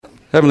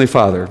Heavenly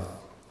Father,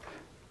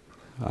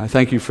 I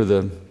thank you for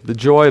the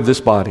joy of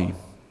this body,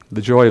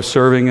 the joy of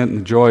serving it, and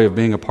the joy of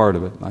being a part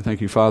of it. I thank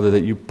you, Father,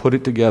 that you put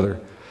it together,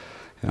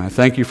 and I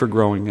thank you for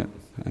growing it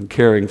and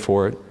caring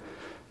for it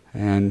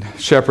and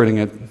shepherding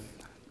it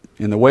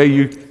in the way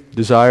you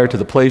desire, to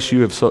the place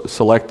you have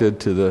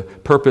selected, to the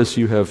purpose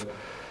you have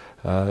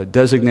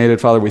designated.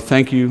 Father, we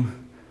thank you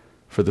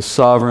for the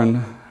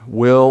sovereign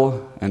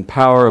will and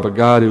power of a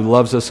God who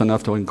loves us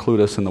enough to include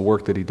us in the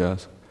work that he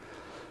does.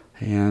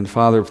 And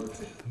Father,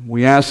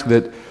 we ask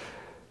that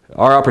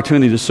our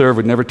opportunity to serve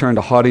would never turn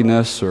to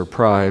haughtiness or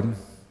pride,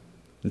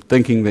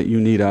 thinking that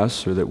you need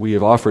us or that we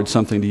have offered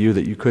something to you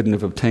that you couldn't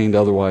have obtained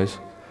otherwise.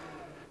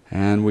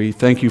 And we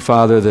thank you,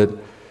 Father,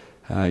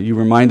 that you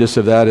remind us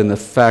of that in the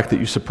fact that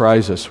you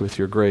surprise us with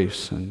your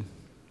grace and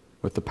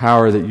with the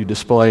power that you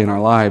display in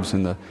our lives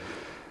and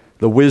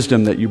the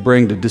wisdom that you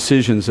bring to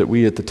decisions that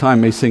we at the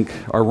time may think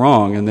are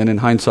wrong, and then in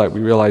hindsight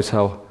we realize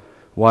how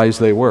wise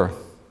they were.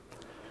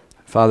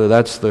 Father,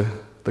 that's the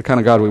kind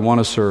of God we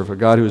want to serve, a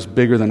God who is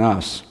bigger than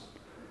us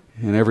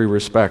in every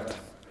respect,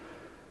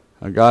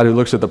 a God who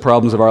looks at the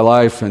problems of our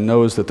life and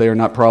knows that they are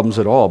not problems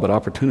at all, but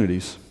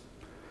opportunities,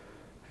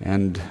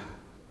 and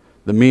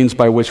the means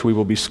by which we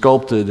will be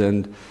sculpted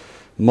and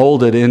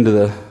molded into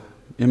the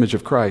image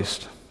of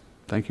Christ.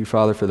 Thank you,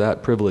 Father, for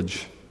that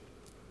privilege.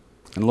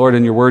 And Lord,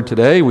 in your word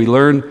today, we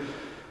learn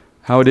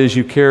how it is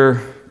you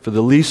care for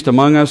the least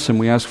among us, and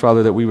we ask,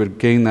 Father, that we would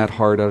gain that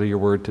heart out of your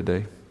word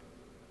today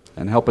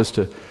and help us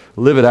to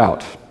live it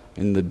out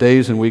in the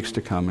days and weeks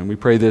to come. And we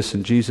pray this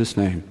in Jesus'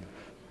 name.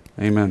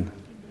 Amen.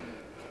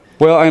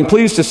 Well, I'm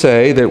pleased to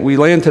say that we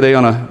land today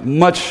on a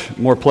much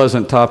more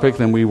pleasant topic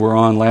than we were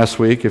on last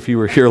week. If you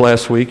were here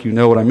last week, you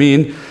know what I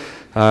mean.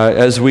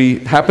 As we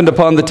happened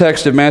upon the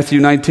text of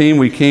Matthew 19,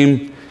 we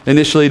came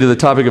initially to the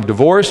topic of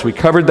divorce. We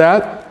covered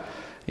that.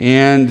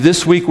 And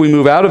this week we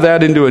move out of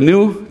that into a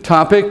new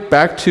topic,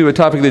 back to a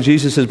topic that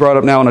Jesus has brought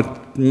up now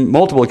on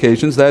multiple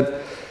occasions,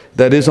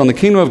 that is on the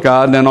kingdom of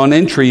God and on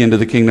entry into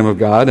the kingdom of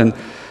God. And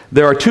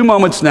there are two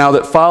moments now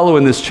that follow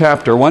in this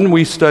chapter, one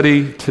we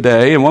study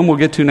today and one we'll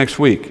get to next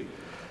week,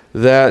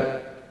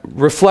 that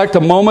reflect a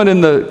moment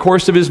in the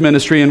course of his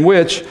ministry in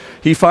which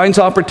he finds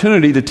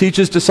opportunity to teach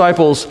his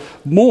disciples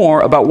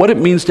more about what it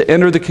means to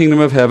enter the kingdom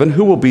of heaven,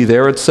 who will be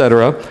there,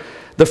 etc.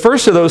 The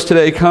first of those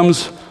today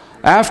comes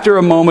after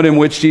a moment in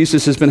which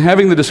Jesus has been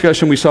having the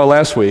discussion we saw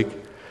last week,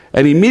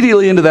 and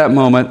immediately into that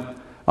moment,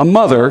 a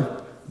mother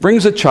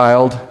brings a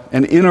child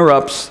and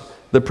interrupts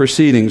the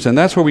proceedings, and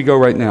that's where we go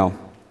right now.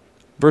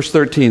 Verse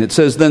 13, it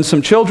says, "Then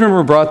some children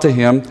were brought to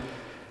him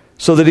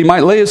so that he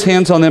might lay his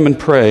hands on them and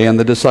pray, and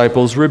the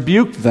disciples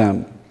rebuked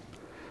them.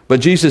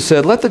 But Jesus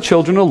said, 'Let the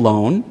children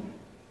alone.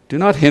 Do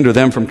not hinder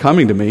them from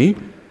coming to me,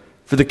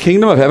 for the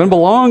kingdom of heaven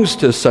belongs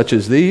to such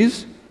as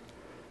these.'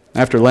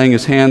 After laying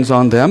his hands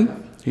on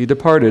them, he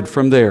departed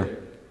from there."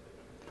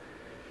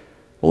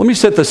 Well, let me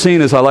set the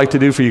scene as I like to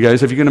do for you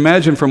guys. If you can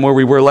imagine from where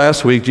we were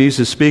last week,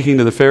 Jesus speaking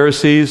to the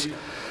Pharisees.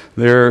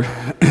 They're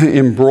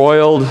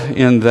embroiled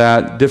in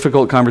that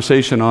difficult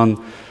conversation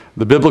on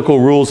the biblical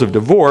rules of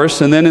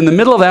divorce. And then in the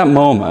middle of that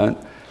moment,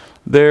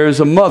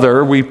 there's a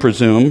mother, we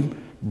presume,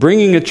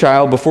 bringing a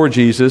child before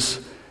Jesus,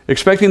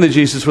 expecting that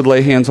Jesus would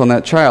lay hands on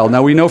that child.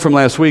 Now, we know from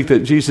last week that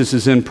Jesus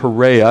is in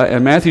Perea,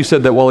 and Matthew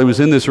said that while he was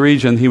in this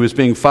region, he was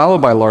being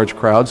followed by large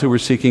crowds who were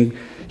seeking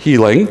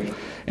healing.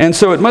 And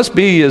so it must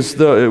be,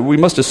 we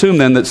must assume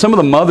then, that some of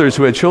the mothers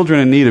who had children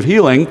in need of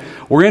healing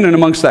were in and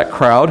amongst that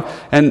crowd.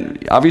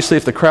 And obviously,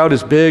 if the crowd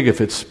is big, if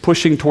it's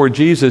pushing toward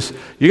Jesus,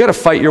 you got to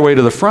fight your way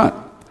to the front.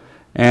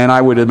 And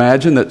I would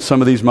imagine that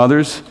some of these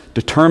mothers,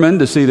 determined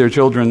to see their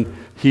children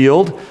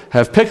healed,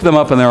 have picked them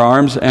up in their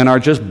arms and are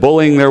just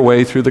bullying their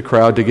way through the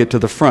crowd to get to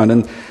the front.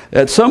 And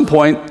at some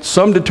point,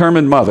 some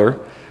determined mother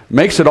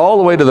makes it all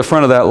the way to the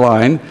front of that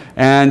line,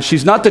 and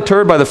she's not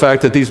deterred by the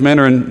fact that these men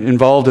are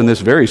involved in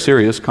this very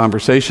serious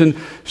conversation.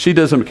 She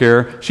doesn't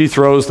care. She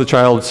throws the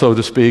child, so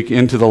to speak,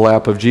 into the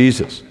lap of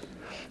Jesus.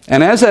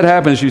 And as that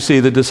happens, you see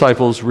the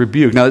disciples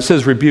rebuke. Now, it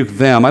says rebuke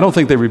them. I don't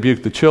think they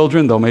rebuked the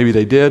children, though maybe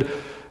they did.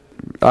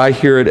 I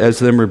hear it as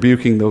them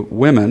rebuking the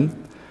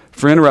women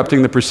for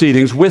interrupting the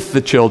proceedings with the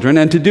children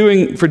and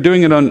for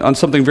doing it on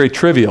something very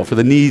trivial, for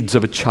the needs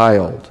of a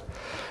child.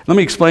 Let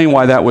me explain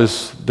why that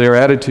was their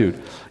attitude.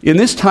 In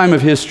this time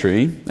of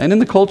history, and in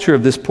the culture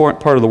of this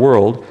part of the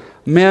world,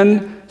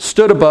 men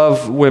stood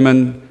above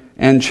women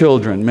and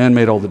children. Men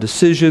made all the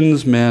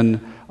decisions.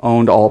 Men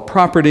owned all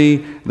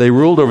property. They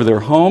ruled over their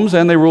homes,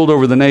 and they ruled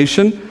over the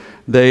nation.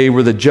 They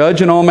were the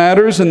judge in all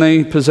matters, and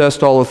they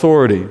possessed all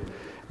authority.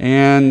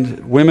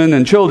 And women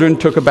and children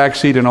took a back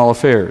seat in all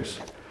affairs.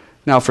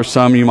 Now, for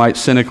some, you might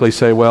cynically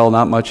say, well,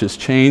 not much has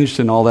changed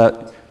in all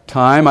that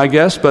time, I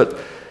guess, but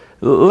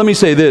let me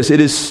say this, it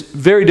is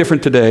very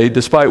different today,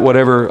 despite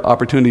whatever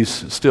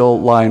opportunities still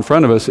lie in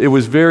front of us. It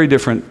was very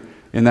different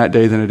in that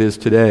day than it is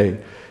today.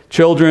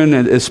 Children,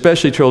 and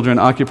especially children,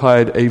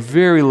 occupied a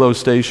very low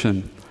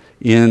station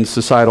in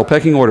societal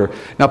pecking order.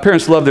 Now,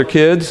 parents loved their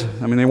kids.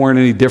 I mean, they weren't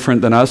any different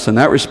than us in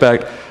that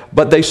respect,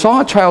 but they saw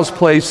a child's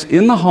place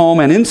in the home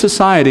and in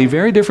society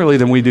very differently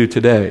than we do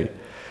today.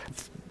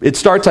 It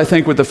starts, I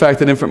think, with the fact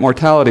that infant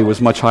mortality was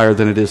much higher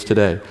than it is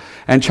today.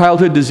 And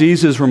childhood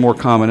diseases were more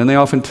common, and they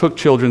often took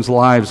children's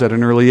lives at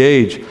an early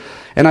age.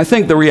 And I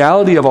think the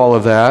reality of all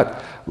of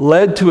that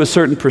led to a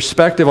certain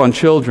perspective on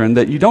children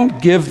that you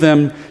don't give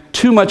them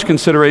too much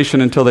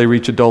consideration until they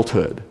reach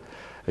adulthood.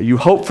 You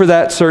hope for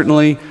that,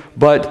 certainly,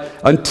 but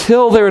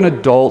until they're an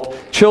adult,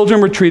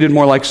 children were treated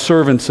more like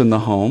servants in the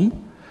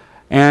home,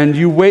 and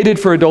you waited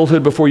for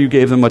adulthood before you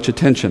gave them much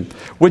attention,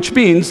 which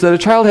means that a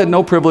child had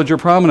no privilege or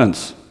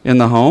prominence in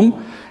the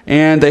home,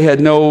 and they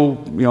had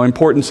no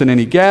importance in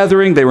any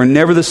gathering. They were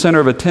never the center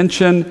of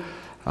attention.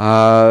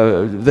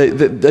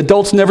 The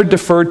adults never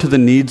deferred to the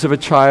needs of a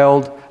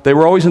child. They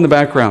were always in the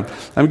background.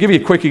 I'm going to give you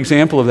a quick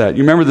example of that.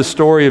 You remember the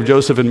story of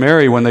Joseph and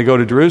Mary when they go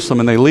to Jerusalem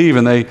and they leave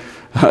and they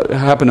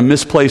happen to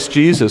misplace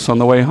Jesus on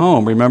the way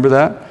home. Remember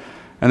that?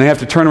 And they have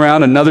to turn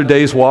around another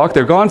day's walk.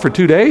 They're gone for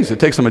 2 days. It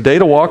takes them a day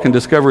to walk and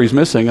discover he's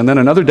missing, and then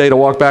another day to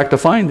walk back to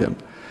find him.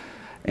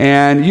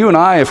 And you and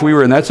I, if we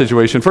were in that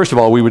situation, first of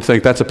all, we would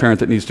think that's a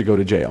parent that needs to go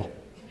to jail,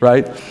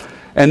 right?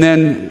 And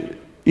then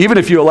even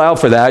if you allow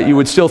for that, you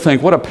would still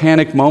think, what a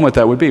panic moment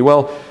that would be.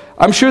 Well,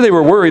 I'm sure they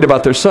were worried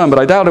about their son, but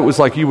I doubt it was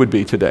like you would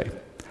be today.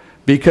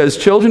 Because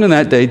children in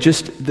that day,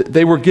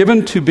 they were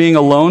given to being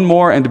alone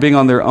more and to being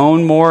on their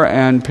own more,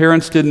 and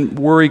parents didn't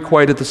worry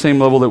quite at the same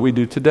level that we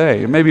do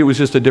today. Maybe it was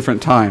just a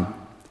different time.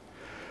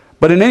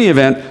 But in any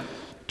event,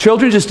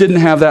 children just didn't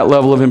have that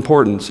level of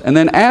importance. And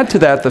then add to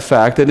that the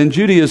fact that in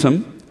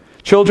Judaism,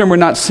 children were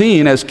not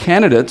seen as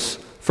candidates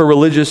for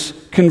religious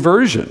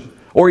conversion,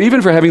 or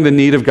even for having the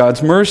need of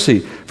God's mercy.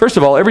 First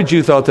of all, every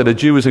Jew thought that a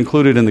Jew was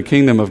included in the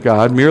kingdom of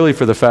God merely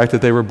for the fact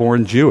that they were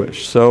born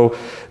Jewish. So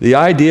the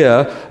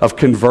idea of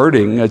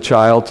converting a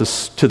child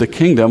to the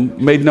kingdom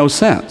made no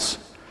sense.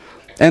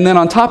 And then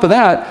on top of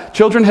that,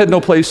 children had no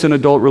place in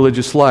adult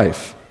religious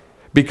life,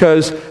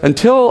 because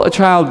until a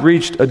child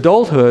reached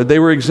adulthood, they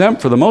were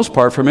exempt for the most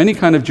part from any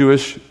kind of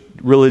Jewish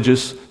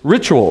religious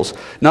rituals.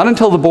 Not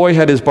until the boy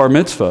had his bar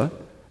mitzvah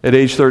at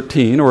age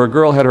 13, or a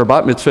girl had her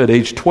bat mitzvah at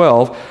age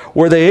 12,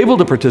 were they able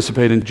to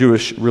participate in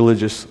Jewish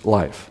religious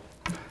life.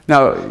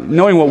 Now,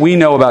 knowing what we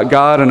know about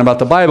God and about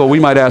the Bible, we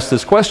might ask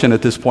this question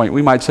at this point.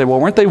 We might say, well,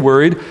 weren't they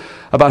worried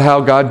about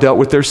how God dealt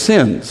with their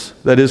sins?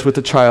 That is, with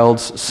the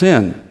child's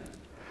sin.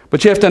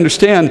 But you have to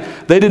understand,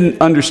 they didn't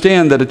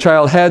understand that a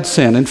child had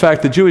sin. In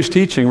fact, the Jewish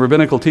teaching,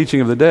 rabbinical teaching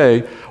of the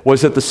day,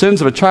 was that the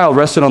sins of a child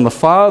rested on the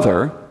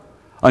father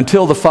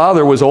until the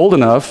father was old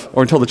enough,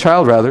 or until the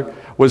child rather,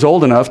 was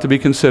old enough to be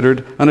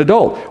considered an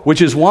adult,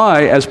 which is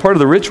why, as part of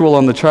the ritual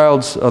on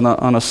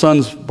on a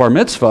son's bar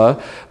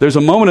mitzvah, there's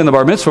a moment in the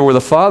bar mitzvah where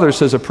the father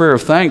says a prayer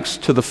of thanks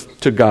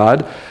to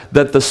God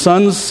that the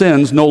son's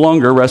sins no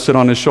longer rested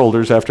on his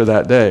shoulders after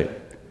that day.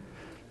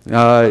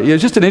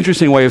 It's just an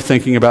interesting way of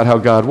thinking about how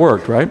God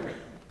worked, right?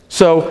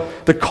 So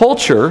the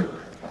culture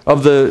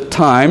of the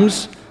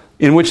times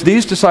in which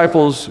these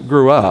disciples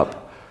grew up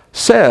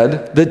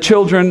said that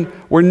children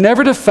were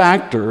never to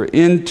factor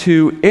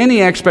into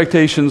any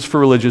expectations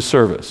for religious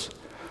service.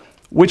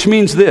 Which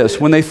means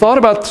this: when they thought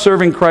about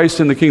serving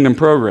Christ in the kingdom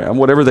program,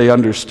 whatever they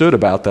understood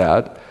about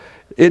that,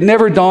 it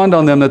never dawned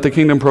on them that the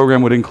kingdom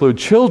program would include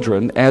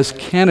children as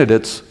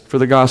candidates for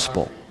the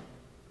gospel.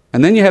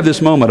 And then you have this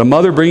moment, a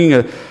mother bringing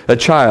a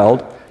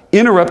child,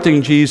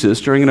 interrupting Jesus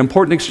during an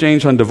important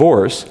exchange on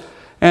divorce,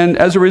 and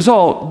as a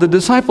result, the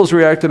disciples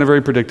react in a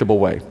very predictable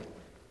way.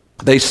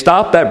 They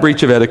stop that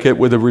breach of etiquette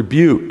with a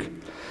rebuke.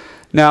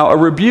 Now, a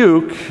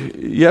rebuke,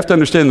 you have to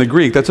understand the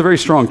Greek, that's a very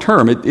strong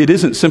term. It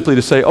isn't simply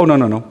to say, oh,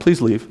 no,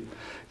 please leave.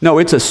 No,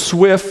 it's a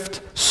swift,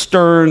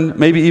 stern,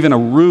 maybe even a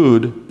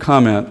rude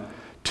comment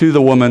to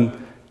the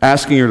woman,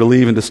 asking her to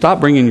leave and to stop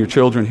bringing your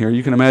children here.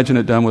 You can imagine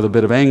it done with a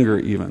bit of anger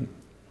even.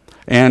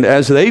 And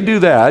as they do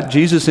that,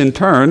 Jesus in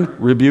turn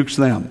rebukes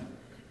them.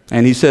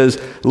 And he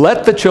says,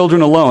 let the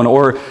children alone.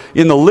 Or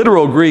in the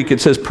literal Greek,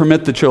 it says,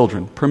 permit the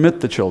children. Permit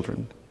the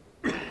children.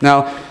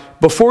 Now,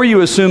 before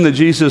you assume that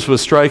Jesus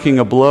was striking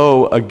a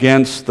blow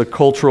against the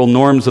cultural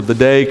norms of the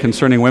day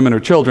concerning women or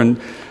children,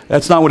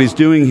 that's not what he's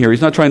doing here.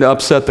 He's not trying to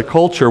upset the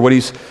culture. What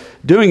he's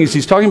doing is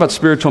he's talking about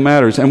spiritual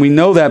matters. And we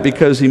know that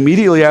because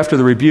immediately after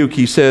the rebuke,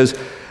 he says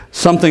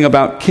something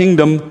about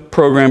kingdom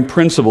program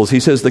principles. He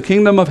says the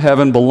kingdom of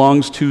heaven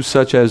belongs to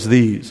such as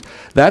these.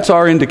 That's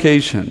our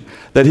indication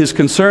that his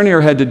concern here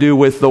had to do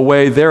with the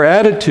way their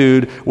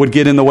attitude would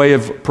get in the way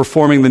of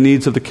performing the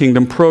needs of the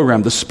kingdom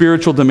program. The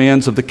spiritual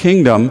demands of the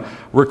kingdom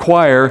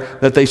require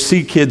that they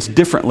see kids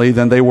differently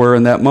than they were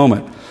in that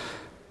moment.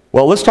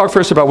 Well, let's talk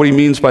first about what he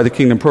means by the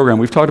kingdom program.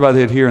 We've talked about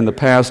it here in the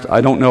past.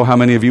 I don't know how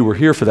many of you were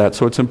here for that,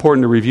 so it's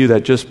important to review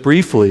that just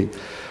briefly.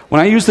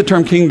 When I use the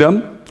term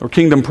kingdom or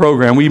kingdom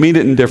program, we mean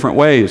it in different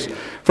ways.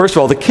 First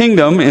of all, the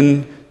kingdom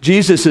in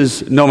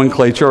Jesus'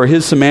 nomenclature, or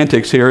his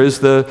semantics here, is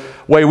the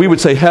way we would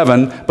say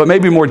heaven, but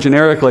maybe more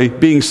generically,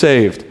 being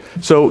saved.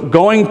 So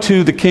going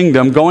to the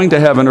kingdom, going to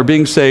heaven, or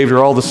being saved are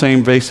all the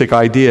same basic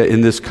idea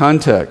in this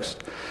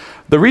context.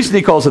 The reason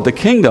he calls it the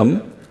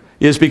kingdom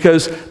is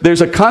because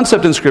there's a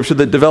concept in Scripture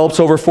that develops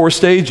over 4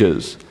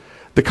 stages.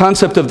 The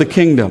concept of the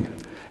kingdom.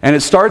 And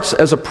it starts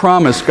as a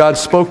promise. God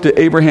spoke to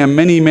Abraham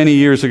many, many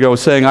years ago,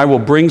 saying, I will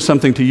bring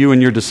something to you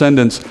and your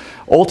descendants.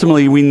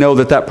 Ultimately, we know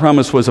that that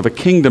promise was of a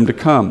kingdom to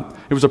come.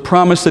 It was a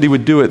promise that he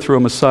would do it through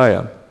a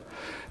Messiah.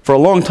 For a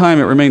long time,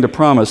 it remained a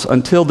promise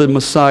until the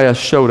Messiah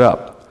showed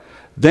up.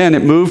 Then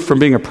it moved from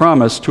being a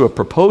promise to a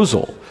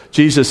proposal.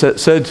 Jesus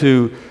said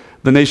to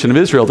the nation of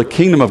Israel, the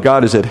kingdom of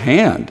God is at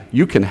hand.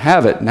 You can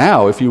have it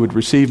now if you would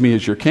receive me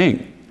as your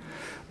king.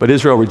 But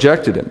Israel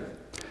rejected him.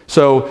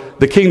 So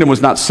the kingdom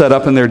was not set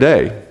up in their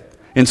day.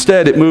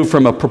 Instead, it moved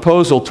from a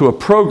proposal to a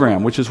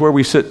program, which is where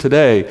we sit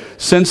today.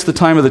 Since the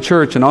time of the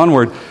church and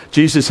onward,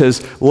 Jesus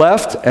has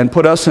left and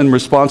put us in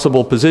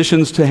responsible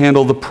positions to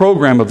handle the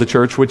program of the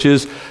church, which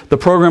is the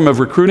program of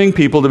recruiting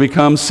people to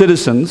become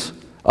citizens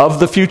of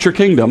the future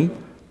kingdom,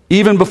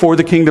 even before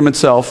the kingdom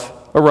itself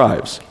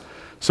arrives.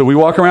 So we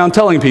walk around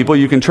telling people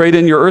you can trade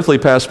in your earthly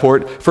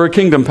passport for a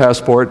kingdom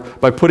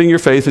passport by putting your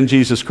faith in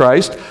Jesus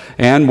Christ,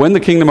 and when the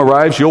kingdom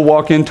arrives, you'll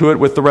walk into it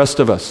with the rest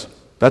of us.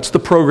 That's the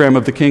program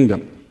of the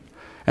kingdom.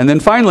 And then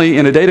finally,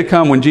 in a day to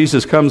come when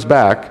Jesus comes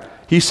back,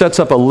 he sets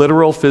up a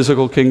literal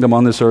physical kingdom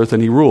on this earth,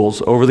 and he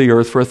rules over the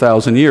earth for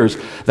 1,000 years.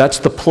 That's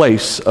the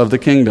place of the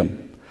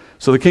kingdom.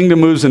 So the kingdom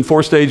moves in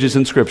 4 stages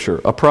in Scripture: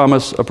 a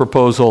promise, a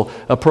proposal,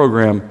 a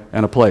program,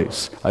 and a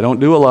place. I don't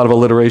do a lot of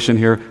alliteration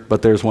here,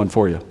 but there's one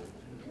for you.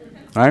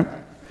 All right?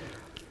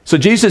 So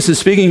Jesus is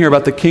speaking here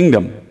about the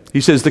kingdom. He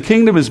says the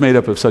kingdom is made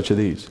up of such of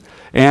these.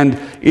 And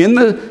in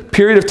the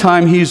period of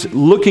time he's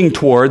looking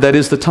toward, that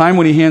is the time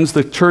when he hands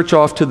the church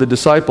off to the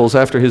disciples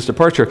after his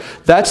departure,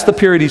 that's the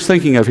period he's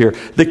thinking of here.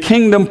 The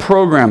kingdom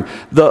program,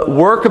 the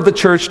work of the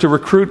church to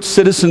recruit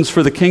citizens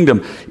for the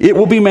kingdom, it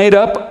will be made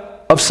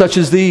up of such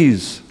as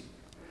these.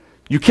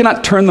 You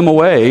cannot turn them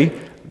away.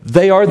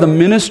 They are the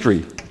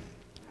ministry.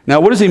 Now,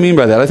 what does he mean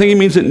by that? I think he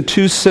means it in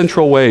 2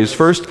 central ways.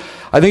 First,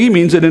 I think he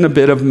means it in a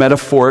bit of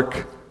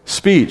metaphoric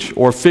speech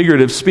or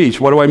figurative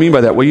speech. What do I mean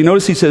by that? Well, you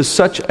notice he says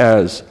such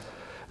as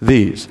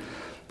these.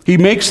 He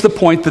makes the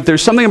point that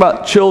there's something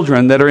about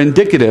children that are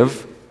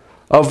indicative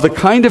of the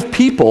kind of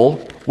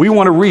people we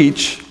want to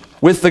reach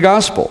with the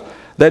gospel.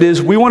 That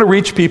is, we want to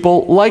reach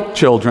people like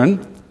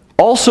children,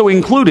 also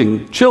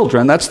including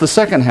children. That's the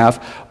second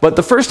half. But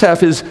the first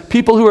half is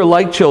people who are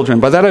like children.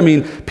 By that I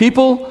mean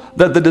people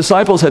that the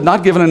disciples had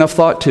not given enough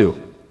thought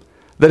to,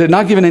 that had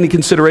not given any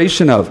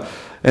consideration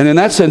of. And in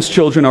that sense,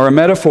 children are a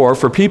metaphor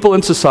for people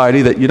in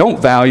society that you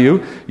don't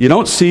value, you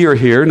don't see or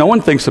hear, no one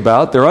thinks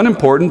about, they're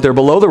unimportant, they're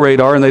below the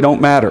radar, and they don't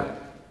matter.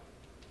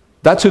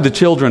 That's who the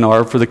children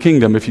are for the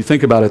kingdom, if you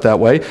think about it that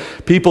way.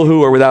 People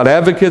who are without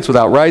advocates,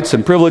 without rights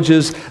and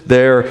privileges,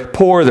 they're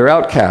poor, they're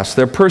outcasts,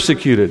 they're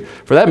persecuted.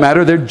 For that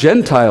matter, they're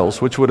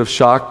Gentiles, which would have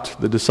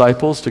shocked the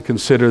disciples to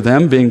consider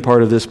them being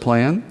part of this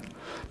plan.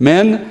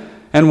 Men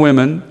and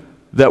women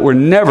that were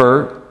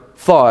never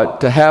thought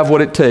to have what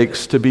it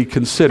takes to be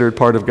considered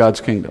part of God's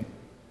kingdom.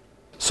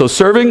 So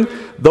serving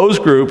those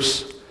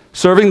groups,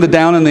 serving the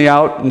down and the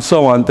out and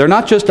so on, they're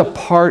not just a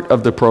part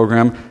of the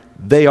program,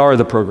 they are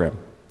the program.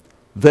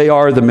 They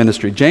are the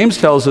ministry. James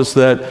tells us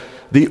that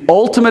the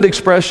ultimate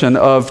expression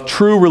of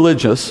true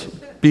religious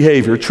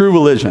behavior, true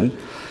religion,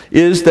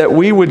 is that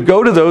we would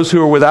go to those who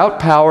are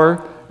without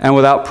power and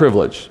without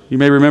privilege. You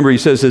may remember he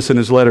says this in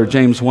his letter,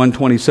 James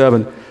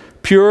 1:27.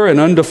 Pure and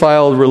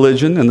undefiled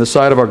religion in the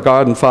sight of our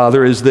God and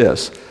Father is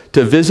this: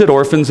 to visit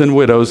orphans and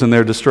widows in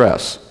their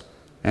distress,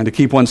 and to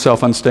keep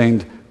oneself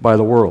unstained by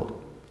the world.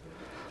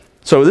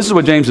 So this is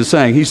what James is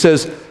saying. He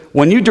says,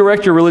 when you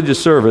direct your religious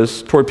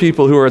service toward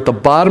people who are at the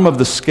bottom of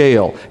the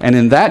scale, and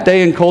in that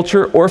day and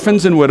culture,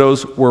 orphans and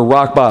widows were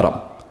rock bottom.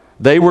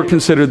 They were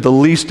considered the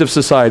least of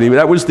society.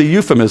 That was the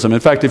euphemism. In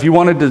fact, if you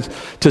wanted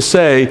to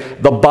say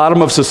the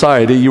bottom of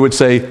society, you would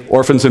say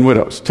orphans and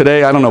widows.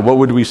 Today, I don't know, what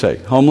would we say?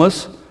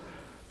 Homeless?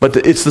 But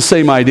it's the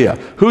same idea.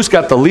 Who's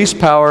got the least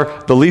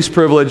power, the least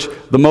privilege,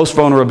 the most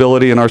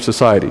vulnerability in our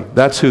society?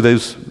 That's who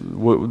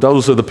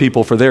those are the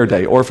people for their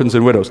day, orphans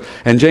and widows.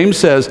 And James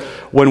says,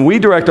 when we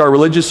direct our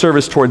religious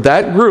service toward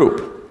that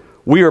group,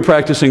 we are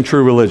practicing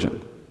true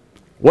religion.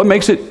 What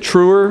makes it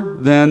truer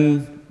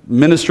than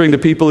ministering to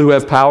people who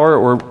have power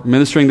or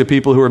ministering to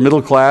people who are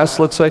middle class,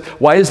 let's say?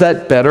 Why is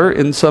that better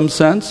in some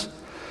sense?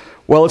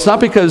 Well, it's not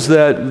because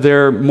that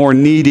they're more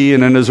needy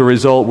and as a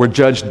result we're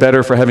judged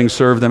better for having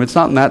served them. It's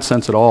not in that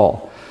sense at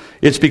all.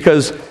 It's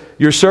because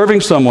you're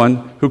serving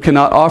someone who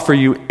cannot offer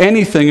you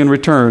anything in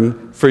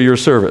return for your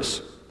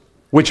service,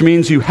 which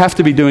means you have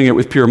to be doing it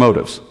with pure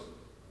motives,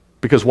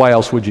 because why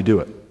else would you do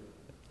it?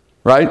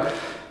 Right?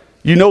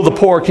 You know the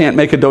poor can't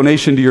make a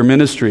donation to your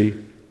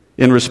ministry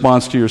in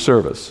response to your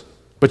service,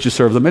 but you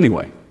serve them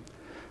anyway.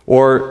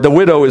 Or the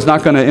widow is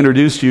not going to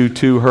introduce you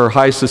to her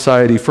high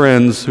society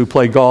friends who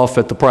play golf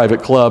at the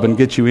private club and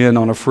get you in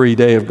on a free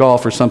day of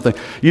golf or something.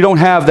 You don't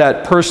have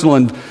that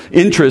personal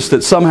interest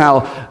that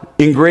somehow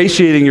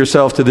ingratiating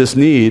yourself to this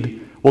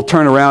need will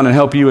turn around and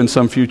help you in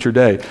some future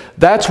day.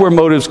 That's where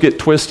motives get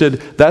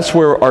twisted. That's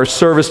where our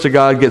service to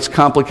God gets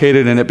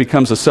complicated and it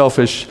becomes a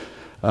selfish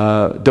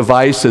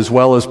device as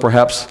well as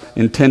perhaps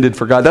intended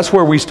for God. That's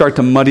where we start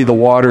to muddy the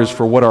waters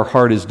for what our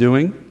heart is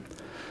doing.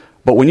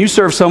 But when you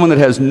serve someone that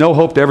has no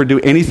hope to ever do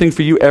anything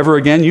for you ever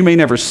again, you may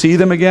never see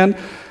them again,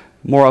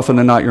 more often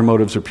than not, your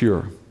motives are pure.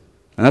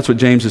 And that's what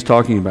James is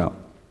talking about.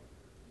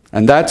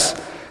 And that's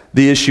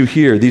the issue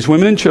here. These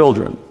women and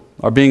children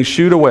are being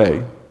shooed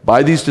away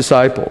by these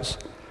disciples.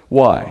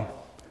 Why?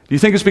 Do you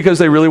think it's because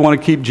they really want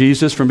to keep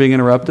Jesus from being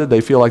interrupted?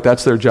 They feel like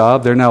that's their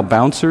job. They're now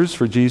bouncers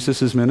for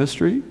Jesus'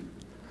 ministry?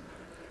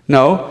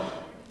 No.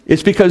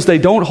 It's because they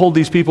don't hold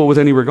these people with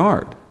any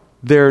regard.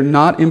 They're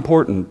not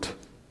important.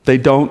 They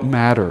don't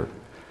matter.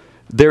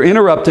 They're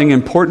interrupting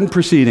important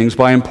proceedings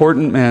by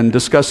important men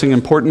discussing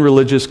important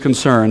religious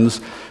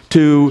concerns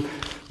to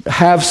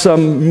have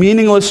some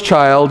meaningless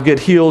child get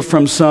healed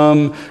from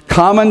some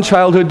common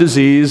childhood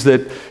disease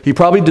that he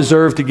probably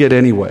deserved to get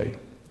anyway.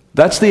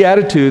 That's the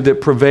attitude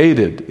that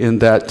pervaded in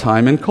that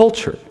time and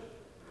culture.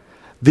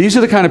 These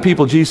are the kind of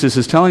people Jesus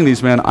is telling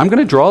these men, I'm going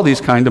to draw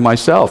these kind to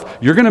myself.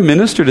 You're going to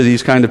minister to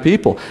these kind of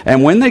people.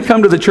 And when they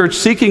come to the church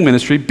seeking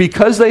ministry,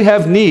 because they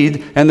have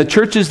need, and the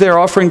church is there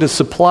offering to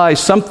supply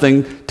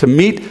something to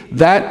meet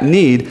that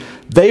need,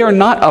 they are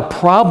not a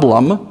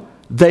problem.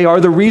 They are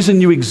the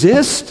reason you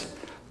exist.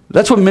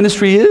 That's what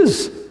ministry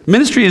is.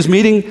 Ministry is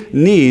meeting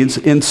needs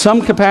in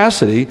some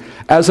capacity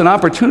as an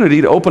opportunity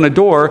to open a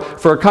door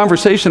for a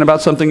conversation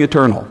about something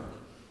eternal.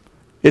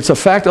 It's a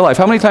fact of life.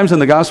 How many times in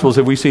the Gospels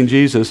have we seen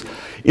Jesus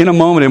in a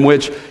moment in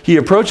which he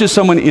approaches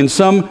someone in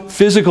some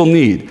physical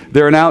need?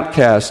 They're an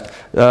outcast.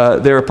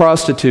 They're a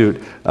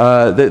prostitute.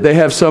 They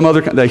have some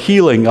other kind of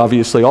healing,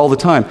 obviously, all the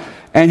time.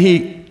 And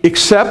he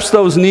accepts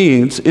those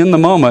needs in the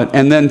moment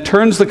and then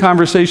turns the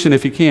conversation,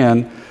 if he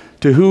can,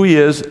 to who he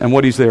is and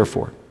what he's there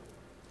for.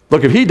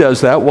 Look, if he does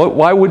that,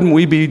 why wouldn't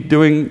we be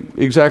doing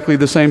exactly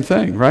the same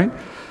thing, right?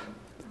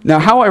 Now,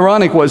 how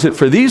ironic was it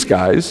for these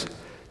guys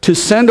to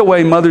send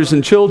away mothers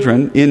and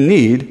children in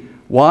need?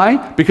 Why?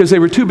 Because they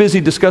were too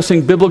busy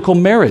discussing biblical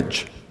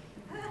marriage.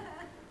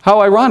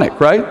 How ironic,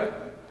 right?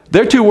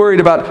 They're too worried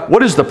about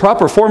what is the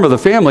proper form of the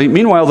family.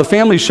 Meanwhile, the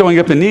family's showing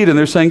up in need and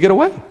they're saying, get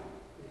away.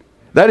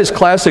 That is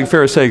classic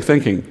Pharisaic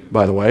thinking,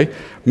 by the way.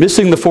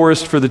 Missing the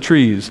forest for the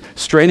trees,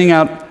 straining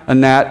out a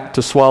gnat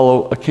to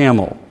swallow a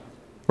camel,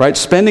 right?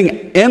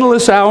 Spending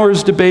endless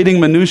hours debating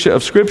minutiae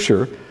of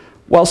Scripture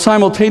while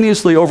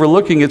simultaneously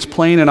overlooking its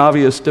plain and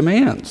obvious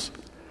demands.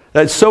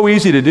 That's so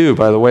easy to do,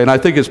 by the way, and I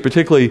think it's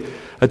particularly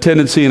a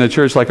tendency in a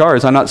church like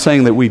ours. I'm not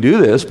saying that we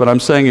do this, but I'm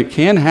saying it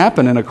can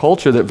happen in a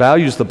culture that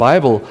values the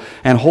Bible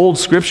and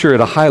holds Scripture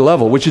at a high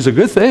level, which is a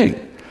good thing,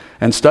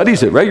 and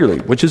studies it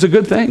regularly, which is a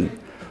good thing.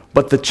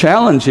 But the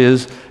challenge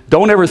is,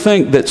 don't ever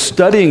think that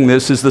studying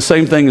this is the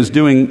same thing as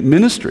doing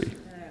ministry,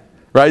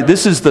 right?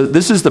 This is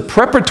the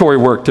preparatory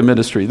work to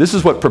ministry. This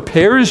is what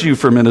prepares you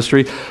for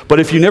ministry, but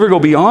if you never go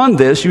beyond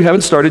this, you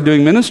haven't started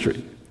doing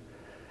ministry.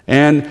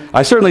 And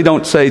I certainly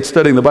don't say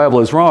studying the Bible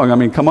is wrong. I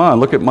mean, come on,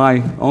 look at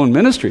my own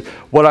ministry.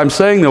 What I'm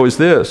saying, though, is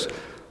this.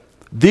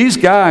 These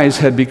guys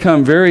had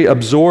become very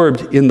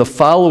absorbed in the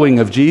following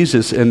of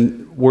Jesus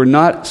and were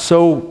not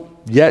so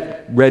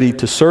yet ready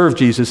to serve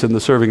Jesus in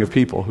the serving of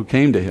people who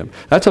came to him.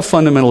 That's a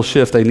fundamental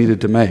shift they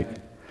needed to make.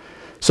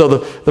 So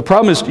the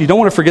problem is you don't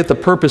want to forget the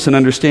purpose in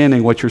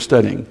understanding what you're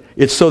studying.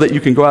 It's so that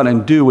you can go out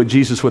and do what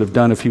Jesus would have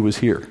done if he was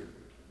here,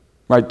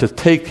 right? To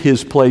take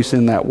his place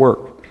in that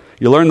work.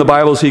 You learn the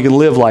Bible so you can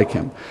live like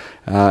him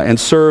and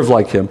serve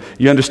like him.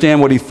 You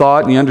understand what he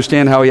thought and you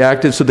understand how he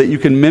acted so that you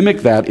can mimic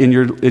that in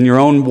your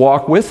own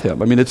walk with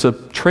him. I mean, it's a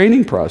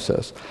training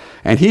process.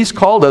 And he's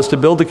called us to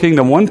build the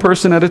kingdom one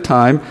person at a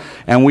time,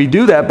 and we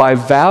do that by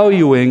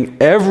valuing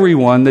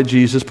everyone that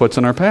Jesus puts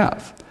in our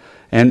path.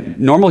 And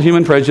normal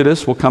human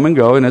prejudice will come and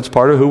go, and it's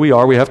part of who we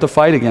are. We have to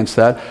fight against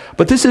that.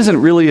 But this isn't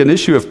really an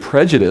issue of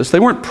prejudice. They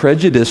weren't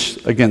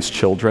prejudiced against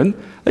children.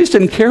 They just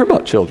didn't care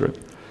about children.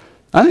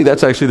 I think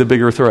that's actually the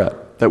bigger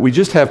threat, that we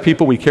just have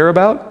people we care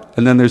about,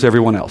 and then there's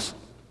everyone else.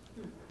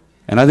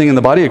 And I think in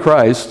the body of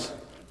Christ,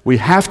 we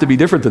have to be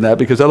different than that,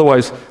 because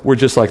otherwise we're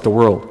just like the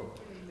world.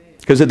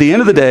 Because at the end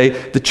of the day,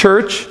 the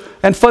church,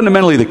 and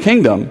fundamentally the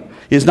kingdom,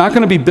 is not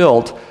going to be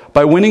built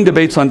by winning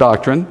debates on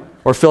doctrine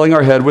or filling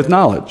our head with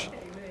knowledge.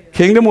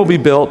 Kingdom will be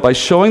built by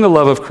showing the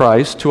love of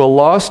Christ to a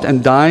lost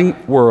and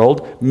dying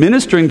world,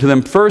 ministering to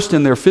them first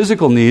in their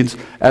physical needs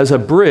as a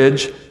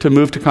bridge to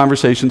move to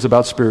conversations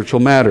about spiritual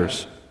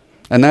matters.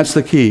 And that's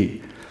the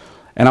key.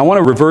 And I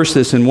want to reverse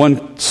this in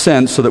one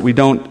sense so that we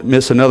don't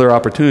miss another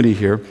opportunity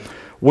here.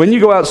 When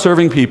you go out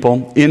serving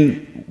people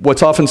in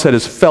what's often said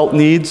as felt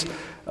needs,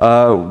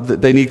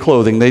 they need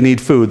clothing, they need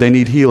food, they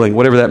need healing,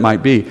 whatever that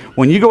might be.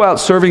 When you go out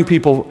serving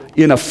people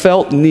in a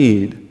felt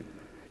need,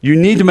 you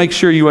need to make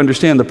sure you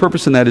understand the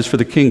purpose in that is for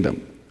the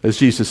kingdom, as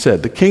Jesus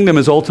said. The kingdom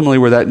is ultimately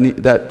where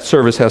that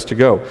service has to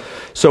go.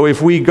 So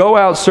if we go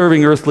out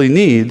serving earthly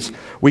needs,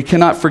 we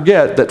cannot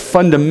forget that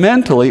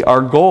fundamentally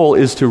our goal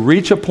is to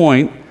reach a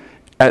point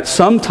at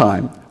some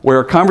time where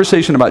a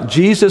conversation about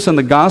Jesus and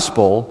the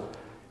gospel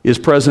is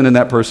present in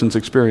that person's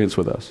experience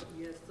with us.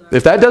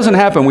 If that doesn't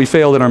happen, we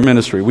failed in our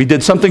ministry. We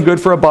did something good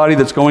for a body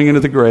that's going into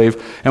the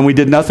grave, and we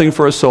did nothing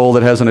for a soul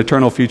that has an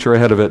eternal future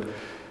ahead of it.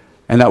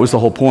 And that was the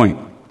whole point.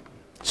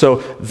 So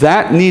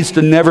that needs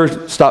to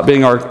never stop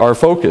being our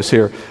focus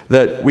here,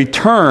 that we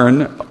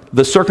turn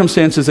the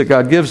circumstances that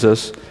God gives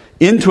us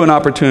into an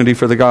opportunity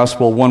for the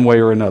gospel one way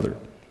or another.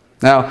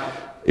 Now,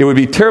 it would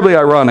be terribly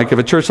ironic if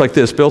a church like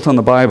this, built on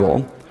the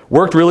Bible,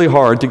 worked really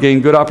hard to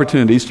gain good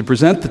opportunities to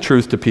present the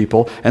truth to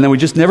people, and then we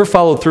just never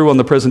followed through on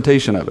the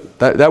presentation of it.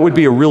 That would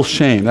be a real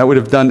shame. We would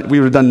have done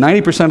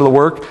 90% of the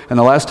work, and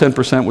the last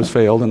 10% was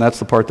failed, and that's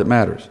the part that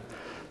matters.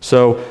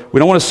 So we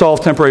don't want to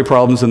solve temporary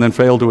problems and then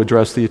fail to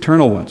address the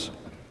eternal ones.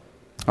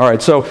 All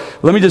right, so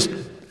let me just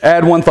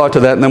add one thought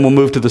to that, and then we'll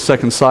move to the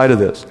second side of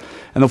this.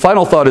 And the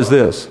final thought is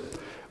this.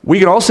 We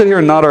can all sit here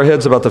and nod our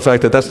heads about the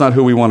fact that that's not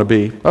who we want to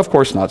be. Of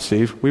course not,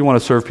 Steve. We want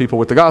to serve people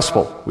with the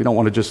gospel. We don't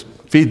want to just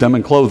feed them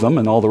and clothe them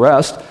and all the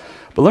rest.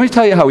 But let me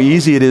tell you how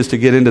easy it is to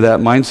get into that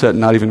mindset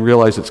and not even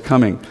realize it's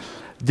coming.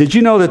 Did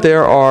you know that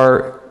there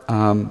are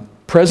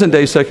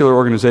present-day secular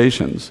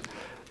organizations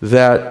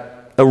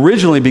that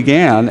originally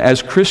began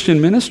as Christian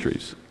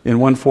ministries in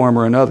one form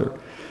or another?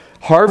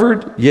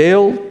 Harvard,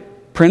 Yale,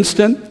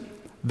 Princeton,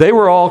 they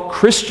were all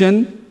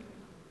Christian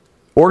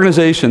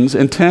organizations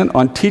intent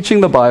on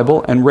teaching the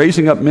Bible and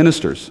raising up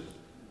ministers.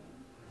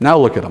 Now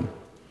look at them.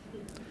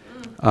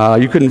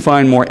 You couldn't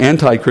find more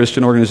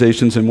anti-Christian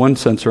organizations in one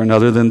sense or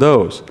another than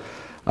those.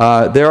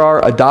 There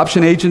are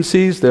adoption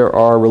agencies, there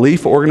are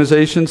relief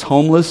organizations,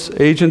 homeless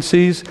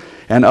agencies,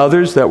 and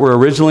others that were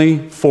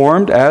originally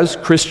formed as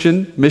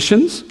Christian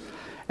missions,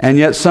 and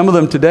yet some of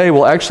them today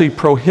will actually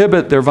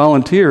prohibit their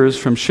volunteers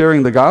from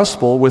sharing the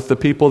gospel with the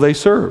people they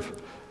serve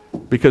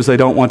because they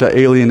don't want to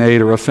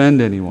alienate or offend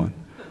anyone.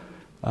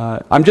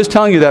 I'm just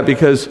telling you that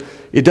because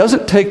it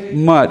doesn't take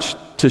much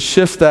to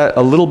shift that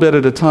a little bit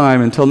at a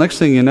time until next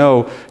thing you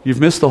know, you've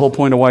missed the whole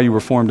point of why you were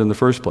formed in the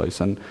first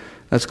place. And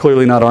that's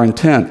clearly not our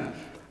intent.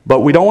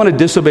 But we don't want to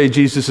disobey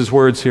Jesus'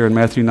 words here in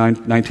Matthew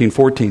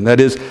 19:14. That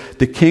is,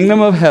 the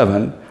kingdom of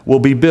heaven will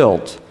be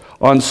built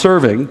on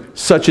serving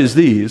such as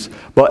these,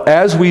 but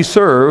as we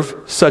serve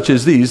such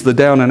as these, the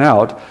down and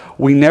out,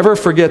 we never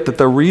forget that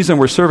the reason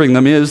we're serving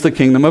them is the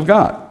kingdom of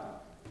God,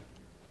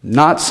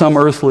 not some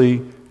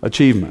earthly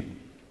achievement.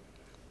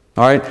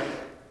 All right?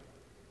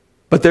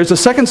 But there's a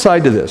second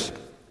side to this.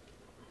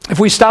 If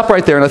we stop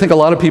right there, and I think a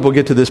lot of people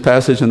get to this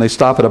passage and they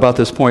stop at about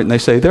this point and they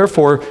say,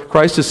 therefore,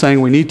 Christ is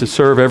saying we need to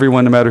serve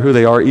everyone no matter who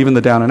they are, even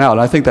the down and out.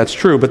 And I think that's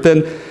true. But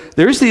then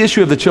there's the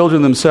issue of the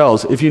children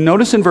themselves. If you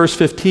notice in verse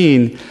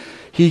 15,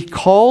 he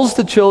calls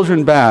the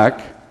children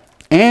back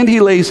and he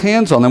lays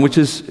hands on them, which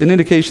is an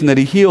indication that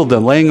he healed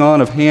them. Laying on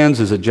of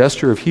hands is a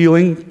gesture of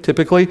healing,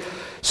 typically.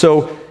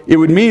 So it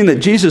would mean that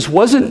Jesus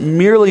wasn't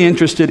merely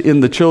interested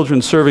in the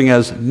children serving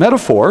as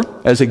metaphor,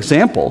 as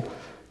example.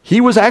 He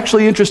was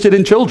actually interested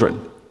in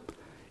children,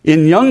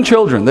 in young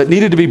children that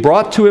needed to be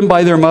brought to him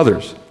by their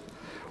mothers,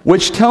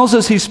 which tells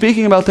us he's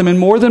speaking about them in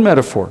more than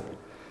metaphor.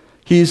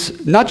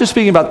 He's not just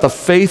speaking about the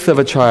faith of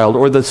a child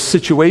or the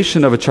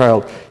situation of a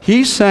child.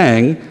 He's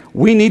saying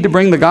we need to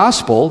bring the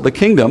gospel, the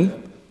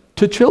kingdom,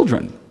 to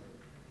children.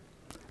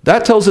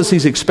 That tells us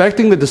he's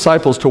expecting the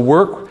disciples to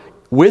work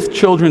with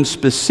children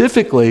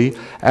specifically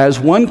as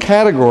one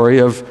category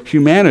of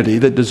humanity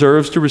that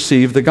deserves to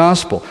receive the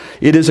gospel.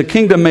 It is a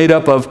kingdom made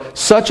up of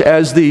such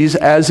as these,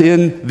 as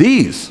in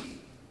these.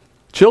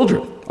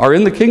 Children are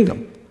in the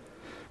kingdom.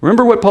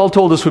 Remember what Paul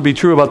told us would be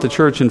true about the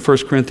church in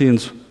 1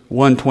 Corinthians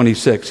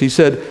 1:26. He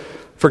said,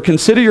 "For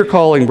consider your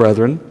calling,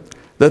 brethren,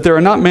 that there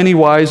are not many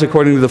wise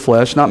according to the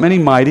flesh, not many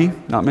mighty,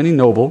 not many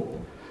noble,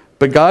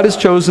 but God has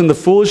chosen the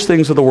foolish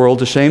things of the world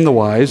to shame the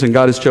wise, and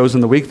God has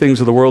chosen the weak things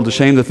of the world to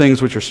shame the things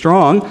which are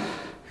strong,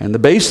 and the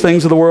base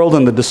things of the world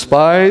and the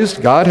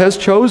despised God has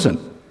chosen,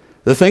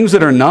 the things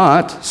that are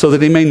not, so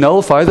that he may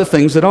nullify the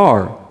things that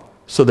are,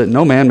 so that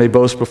no man may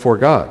boast before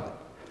God.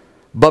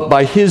 But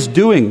by his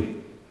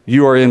doing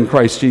you are in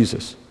Christ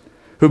Jesus,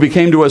 who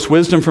became to us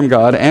wisdom from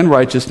God and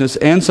righteousness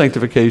and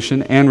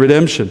sanctification and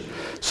redemption.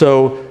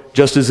 So,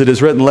 just as it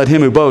is written, let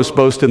him who boasts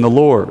boast in the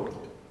Lord."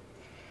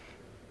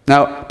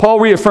 Now, Paul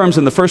reaffirms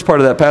in the first part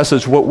of that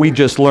passage what we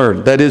just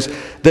learned. That is,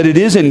 that it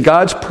is in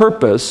God's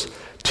purpose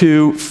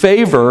to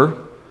favor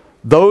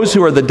those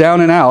who are the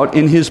down and out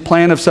in his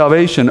plan of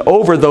salvation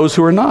over those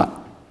who are not.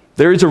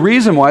 There is a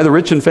reason why the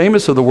rich and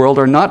famous of the world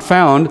are not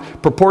found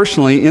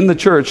proportionally in the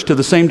church to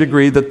the same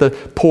degree that the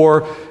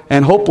poor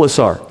and hopeless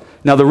are.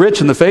 Now, the rich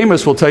and the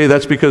famous will tell you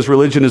that's because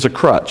religion is a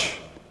crutch.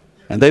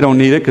 And they don't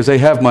need it because they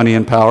have money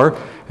and power.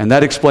 And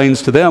that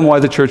explains to them why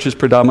the church is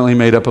predominantly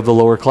made up of the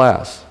lower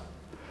class.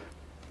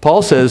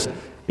 Paul says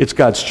it's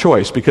God's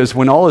choice, because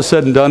when all is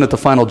said and done at the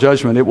final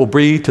judgment, it will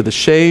be to the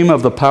shame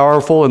of the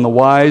powerful and the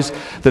wise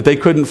that they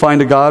couldn't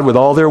find a God with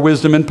all their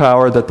wisdom and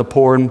power that the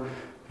poor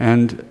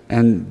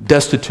and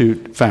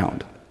destitute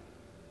found.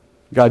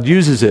 God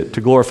uses it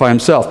to glorify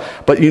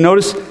himself. But you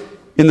notice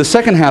in the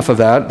second half of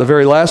that, the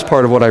very last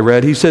part of what I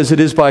read, he says it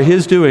is by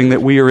his doing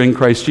that we are in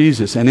Christ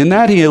Jesus. And in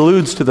that he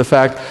alludes to the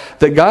fact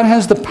that God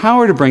has the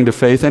power to bring to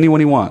faith anyone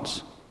he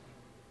wants,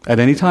 at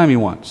any time he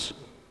wants.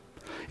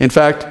 In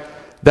fact,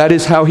 that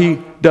is how he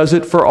does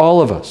it for all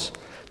of us.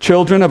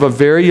 Children of a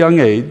very young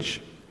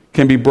age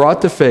can be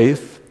brought to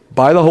faith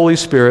by the Holy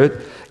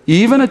Spirit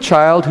Even a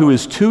child who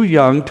is too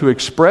young to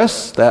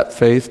express that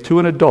faith to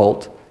an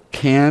adult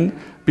can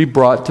be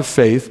brought to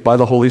faith by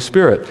the Holy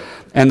Spirit.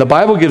 And the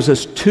Bible gives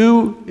us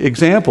two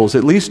examples,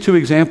 at least two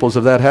examples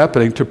of that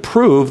happening to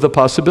prove the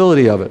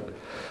possibility of it.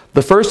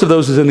 The first of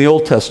those is in the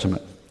Old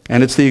Testament,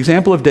 and it's the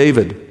example of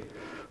David,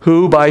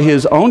 who by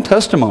his own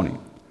testimony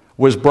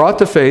was brought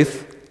to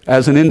faith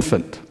as an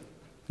infant.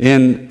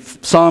 In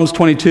Psalms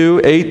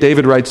 22:8,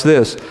 David writes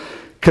this,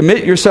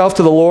 "Commit yourself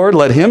to the Lord,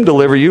 let him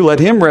deliver you,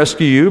 let him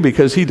rescue you,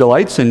 because he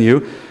delights in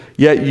you.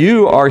 Yet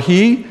you are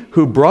he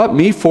who brought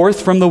me forth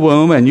from the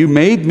womb, and you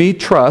made me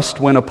trust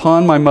when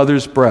upon my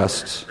mother's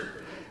breasts.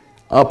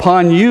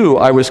 Upon you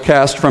I was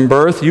cast from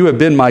birth. You have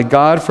been my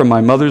God from my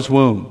mother's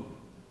womb."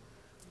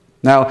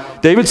 Now,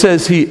 David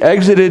says he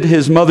exited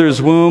his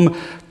mother's womb,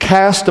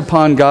 cast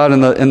upon God,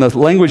 and the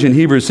language in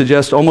Hebrew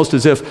suggests almost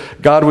as if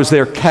God was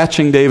there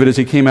catching David as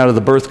he came out of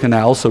the birth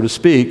canal, so to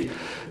speak.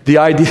 The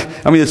idea,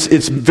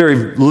 it's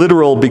very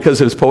literal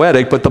because it's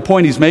poetic, but the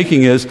point he's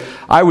making is,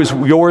 I was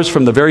yours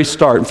from the very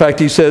start. In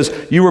fact, he says,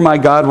 you were my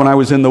God when I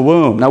was in the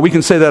womb. Now, we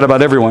can say that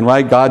about everyone,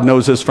 right? God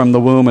knows us from the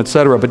womb,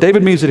 etc. But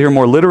David means it here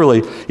more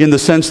literally in the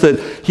sense that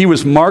he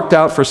was marked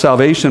out for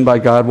salvation by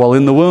God while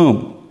in the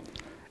womb.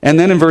 And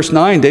then in verse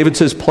 9, David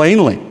says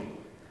plainly,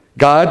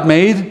 God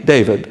made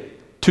David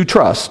to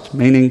trust,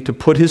 meaning to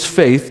put his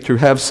faith, to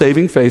have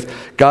saving faith.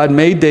 God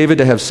made David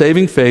to have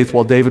saving faith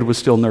while David was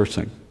still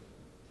nursing.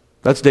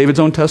 That's David's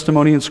own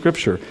testimony in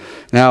Scripture.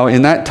 Now,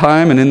 in that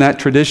time and in that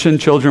tradition,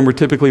 children were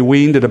typically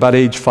weaned at about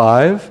age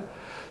 5.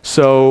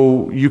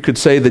 So you could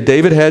say that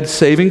David had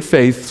saving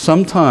faith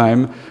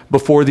sometime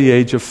before the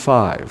age of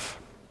 5.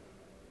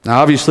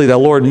 Now, obviously, the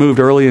Lord moved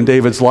early in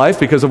David's life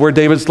because of where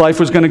David's life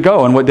was going to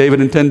go and what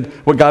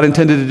God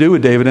intended to do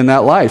with David in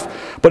that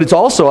life. But it's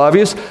also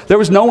obvious there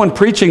was no one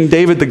preaching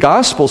David the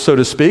gospel, so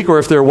to speak, or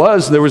if there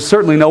was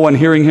certainly no one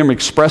hearing him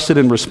express it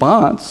in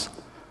response.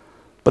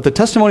 But the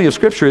testimony of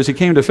Scripture is he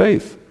came to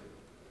faith.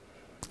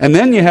 And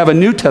then you have a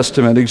New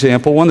Testament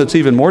example, one that's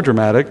even more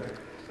dramatic,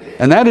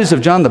 and that is of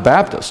John the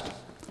Baptist.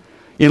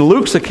 In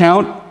Luke's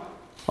account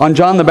on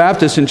John the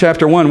Baptist in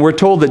chapter 1, we're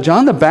told that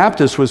John the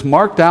Baptist was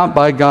marked out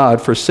by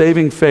God for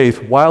saving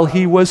faith while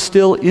he was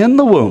still in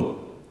the womb.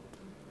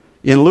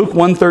 In Luke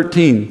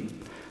 1:13,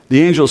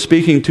 the angel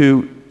speaking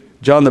to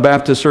John the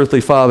Baptist's earthly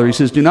father, he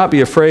says, "Do not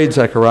be afraid,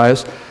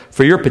 Zacharias,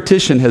 for your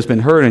petition has been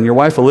heard, and your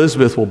wife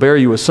Elizabeth will bear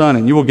you a son,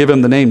 and you will give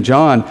him the name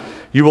John.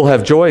 You will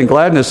have joy and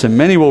gladness, and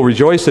many will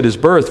rejoice at his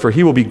birth, for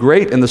he will be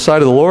great in the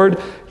sight of the Lord.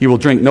 He will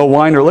drink no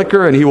wine or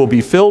liquor, and he will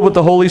be filled with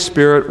the Holy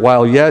Spirit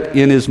while yet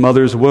in his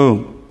mother's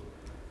womb.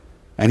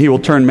 And he will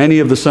turn many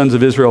of the sons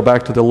of Israel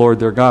back to the Lord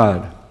their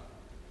God."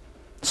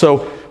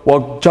 So,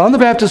 while John the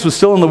Baptist was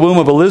still in the womb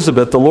of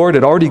Elizabeth, the Lord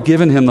had already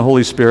given him the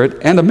Holy Spirit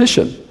and a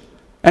mission.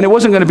 And it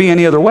wasn't going to be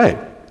any other way.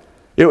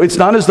 It's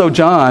not as though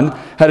John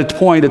had a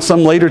point at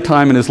some later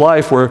time in his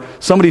life where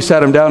somebody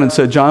sat him down and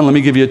said, "John, let me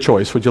give you a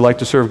choice. Would you like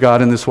to serve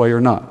God in this way or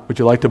not? Would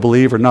you like to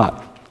believe or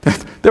not?"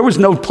 There was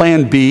no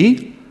plan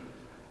B.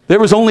 There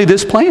was only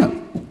this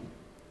plan.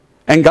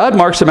 And God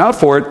marks him out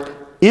for it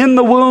in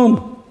the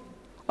womb.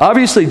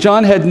 Obviously,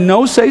 John had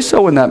no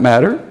say-so in that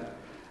matter,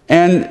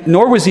 and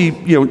nor was he,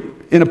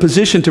 in a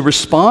position to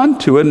respond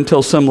to it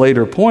until some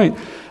later point.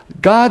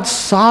 God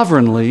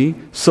sovereignly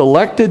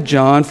selected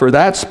John for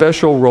that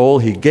special role.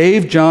 He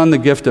gave John the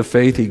gift of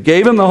faith. He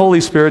gave him the Holy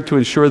Spirit to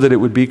ensure that it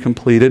would be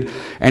completed,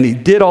 and he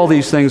did all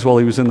these things while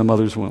he was in the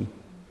mother's womb.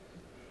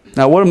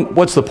 Now,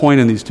 what's the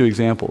point in these two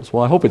examples?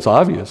 Well, I hope it's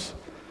obvious.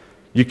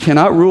 You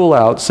cannot rule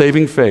out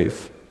saving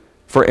faith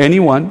for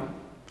anyone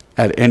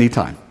at any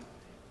time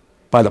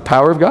by the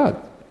power of God.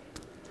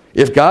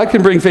 If God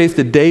can bring faith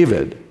to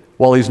David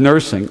while he's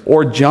nursing,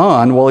 or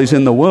John while he's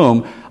in the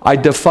womb, I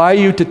defy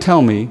you to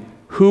tell me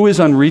who is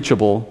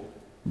unreachable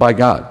by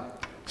God.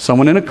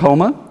 Someone in a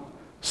coma?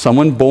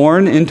 Someone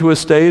born into a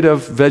state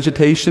of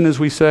vegetation, as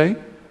we say?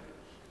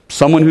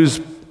 Someone who's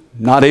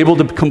not able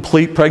to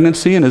complete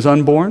pregnancy and is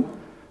unborn?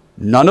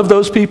 None of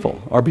those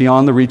people are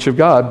beyond the reach of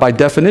God. By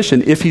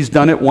definition, if he's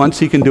done it once,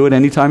 he can do it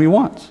anytime he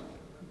wants.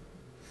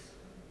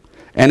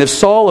 And if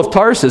Saul of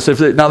Tarsus,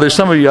 now there's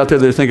some of you out there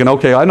that are thinking,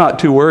 okay, I'm not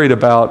too worried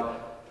about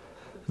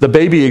the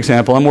baby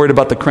example. I'm worried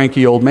about the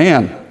cranky old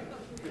man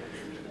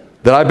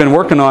that I've been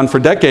working on for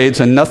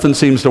decades and nothing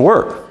seems to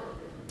work.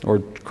 Or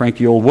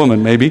cranky old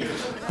woman, maybe.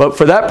 But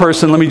for that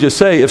person, let me just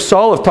say, if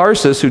Saul of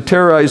Tarsus, who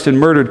terrorized and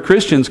murdered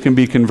Christians, can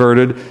be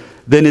converted,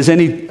 then is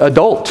any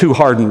adult too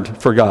hardened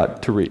for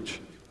God to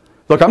reach?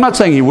 Look, I'm not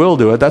saying he will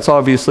do it. That's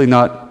obviously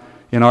not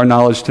in our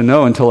knowledge to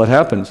know until it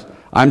happens.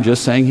 I'm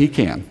just saying he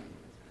can.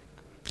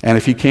 And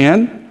if he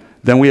can,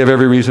 then we have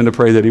every reason to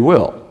pray that he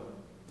will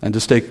and to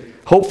stay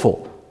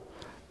hopeful.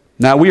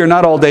 Now, we are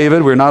not all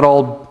David. We're not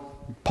all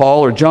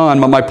Paul or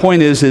John, but my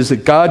point is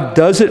that God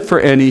does it for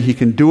any. He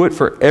can do it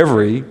for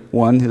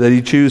everyone that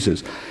he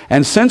chooses.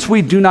 And since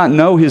we do not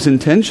know his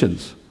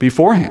intentions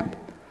beforehand,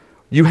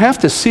 you have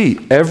to see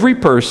every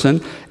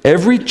person,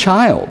 every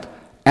child,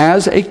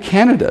 as a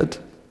candidate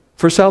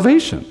for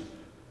salvation.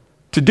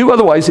 To do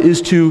otherwise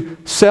is to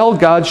sell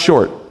God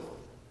short.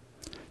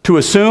 to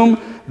assume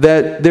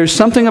that there's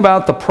something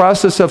about the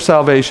process of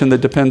salvation that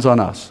depends on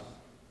us.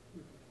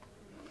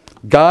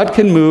 God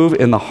can move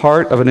in the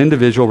heart of an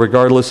individual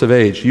regardless of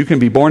age. You can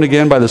be born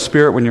again by the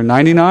Spirit when you're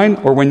 99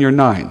 or when you're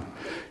 9.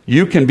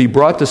 You can be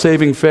brought to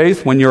saving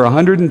faith when you're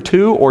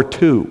 102 or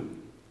 2.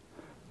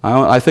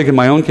 I think in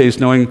my own case,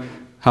 knowing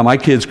how my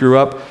kids grew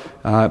up,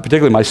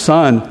 particularly my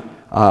son,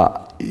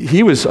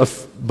 he was a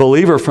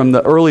believer from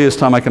the earliest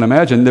time I can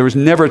imagine. There was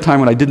never a time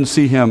when I didn't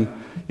see him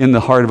in the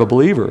heart of a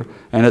believer.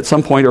 And at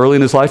some point early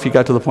in his life, he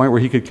got to the point where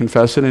he could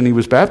confess it and he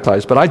was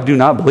baptized. But I do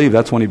not believe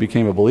that's when he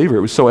became a believer.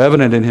 It was so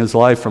evident in his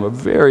life from a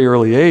very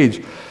early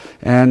age.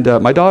 And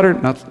my daughter,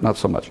 not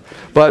so much.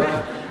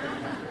 But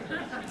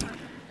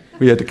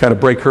we had to kind of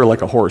break her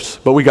like a horse.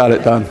 But we got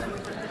it done.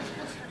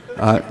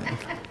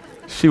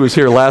 She was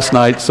here last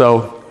night,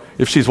 so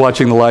if she's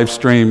watching the live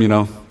stream,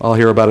 I'll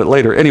hear about it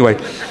later. Anyway.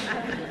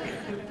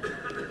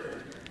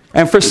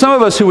 And for some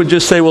of us who would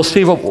just say, well,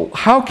 Steve,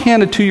 how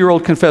can a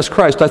 2-year-old confess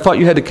Christ? I thought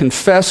you had to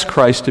confess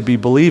Christ to be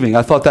believing.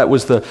 I thought that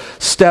was the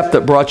step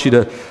that brought you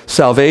to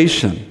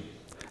salvation.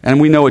 And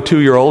we know a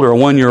 2-year-old or a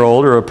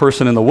 1-year-old or a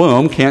person in the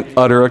womb can't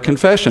utter a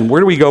confession. Where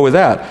do we go with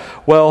that?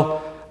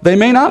 Well, they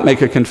may not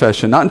make a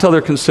confession, not until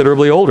they're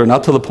considerably older,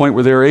 not to the point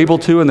where they're able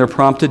to and they're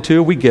prompted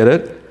to. We get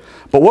it.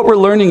 But what we're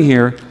learning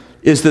here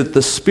is that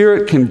the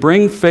Spirit can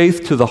bring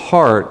faith to the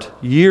heart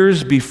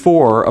years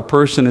before a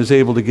person is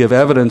able to give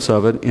evidence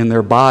of it in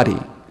their body.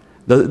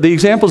 The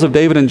examples of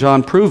David and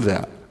John prove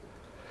that.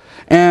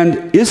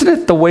 And isn't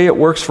it the way it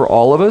works for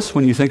all of us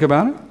when you think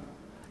about it?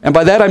 And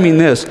by that I mean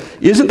this.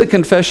 Isn't the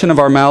confession of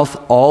our mouth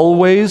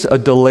always a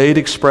delayed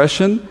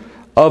expression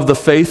of the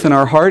faith in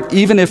our heart,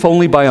 even if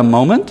only by a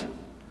moment?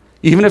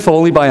 Even if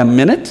only by a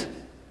minute?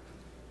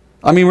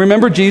 I mean,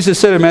 remember Jesus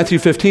said in Matthew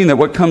 15 that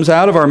what comes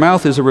out of our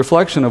mouth is a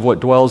reflection of what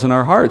dwells in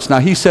our hearts. Now,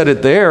 he said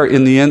it there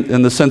in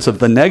the sense of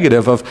the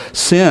negative of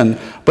sin,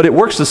 but it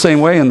works the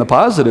same way in the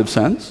positive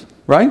sense,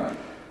 right?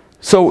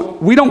 So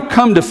we don't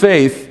come to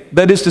faith,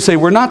 that is to say,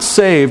 we're not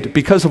saved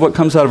because of what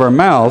comes out of our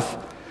mouth,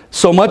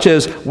 so much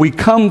as we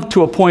come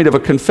to a point of a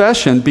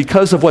confession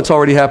because of what's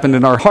already happened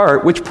in our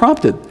heart, which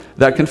prompted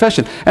that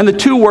confession. And the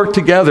two work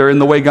together in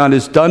the way God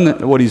has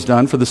done what he's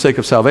done for the sake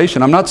of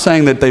salvation. I'm not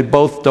saying that they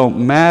both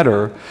don't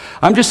matter.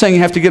 I'm just saying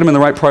you have to get them in the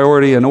right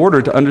priority in order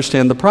to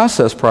understand the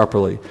process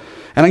properly.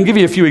 And I can give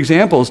you a few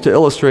examples to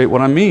illustrate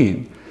what I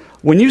mean.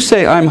 When you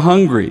say, I'm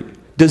hungry,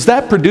 does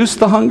that produce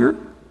the hunger?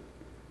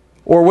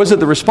 Or was it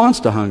the response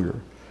to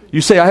hunger?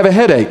 You say, I have a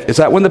headache. Is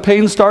that when the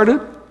pain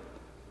started?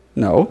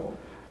 No.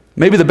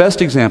 Maybe the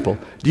best example.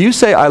 Do you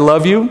say, I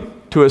love you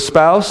to a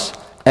spouse,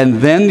 and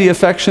then the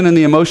affection and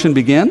the emotion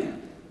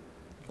begin?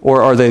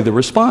 Or are they the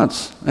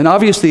response? And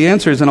obviously the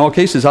answer is in all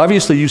cases,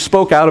 obviously you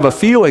spoke out of a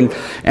feeling.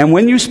 And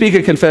when you speak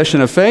a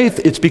confession of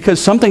faith, it's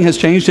because something has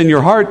changed in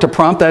your heart to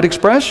prompt that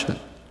expression.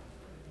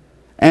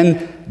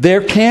 And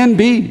there can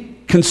be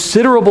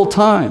considerable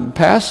time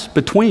pass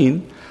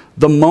between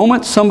the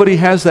moment somebody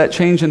has that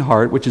change in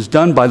heart, which is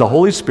done by the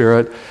Holy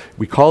Spirit,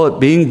 we call it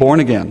being born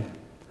again,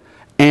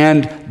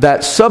 and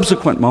that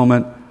subsequent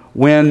moment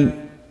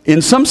when,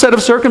 in some set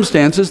of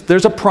circumstances,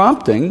 there's a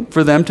prompting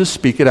for them to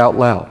speak it out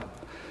loud.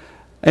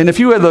 And if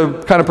you are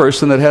the kind of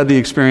person that had the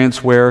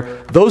experience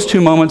where those two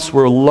moments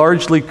were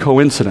largely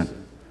coincident,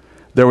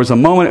 there was a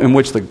moment in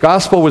which the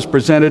gospel was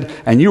presented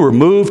and you were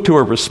moved to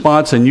a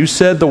response and you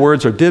said the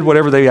words or did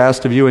whatever they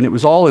asked of you, and it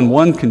was all in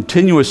one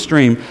continuous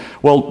stream,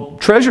 well,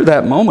 treasure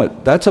that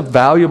moment. That's a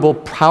valuable,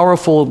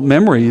 powerful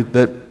memory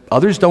that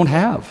others don't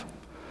have.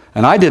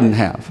 And I didn't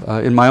have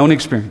in my own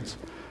experience.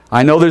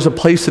 I know there's a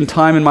place and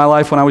time in my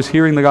life when I was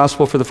hearing the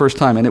gospel for the first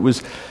time, and it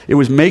was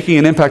making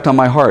an impact on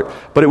my heart.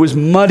 But it was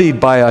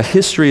muddied by a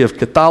history of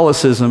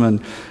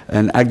Catholicism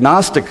and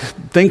agnostic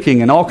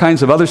thinking and all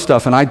kinds of other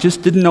stuff, and I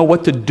just didn't know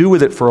what to do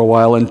with it for a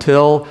while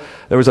until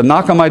there was a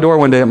knock on my door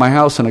one day at my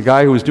house, and a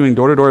guy who was doing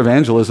door-to-door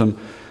evangelism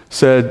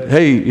said,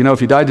 hey,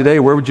 if you died today,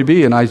 where would you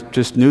be? And I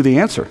just knew the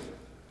answer.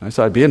 I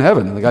said, I'd be in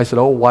heaven. And the guy said,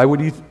 oh, why would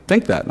you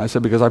think that? And I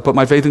said, because I put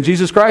my faith in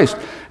Jesus Christ.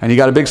 And he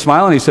got a big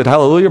smile and he said,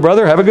 hallelujah,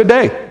 brother, have a good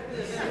day.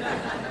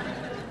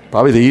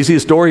 Probably the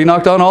easiest door he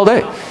knocked on all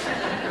day.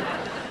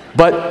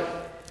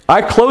 But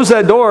I closed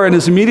that door, and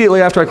as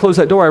immediately after I closed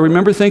that door, I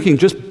remember thinking,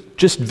 just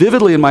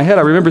vividly in my head,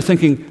 I remember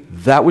thinking,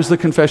 that was the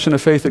confession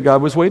of faith that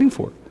God was waiting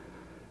for.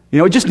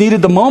 It just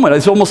needed the moment.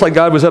 It's almost like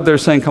God was up there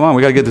saying, come on,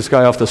 we got to get this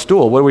guy off the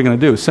stool. What are we going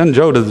to do? Send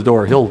Joe to the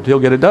door. He'll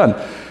get it done.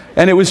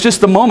 And it was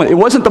just the moment. It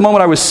wasn't the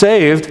moment I was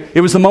saved.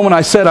 It was the moment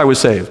I said I was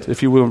saved,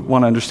 if you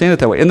want to understand it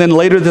that way. And then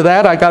later to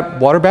that, I got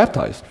water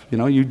baptized.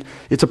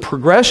 It's a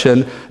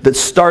progression that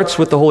starts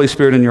with the Holy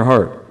Spirit in your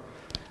heart.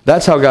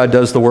 That's how God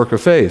does the work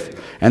of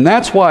faith. And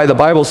that's why the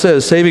Bible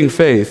says saving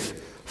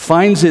faith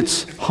finds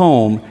its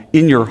home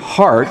in your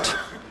heart,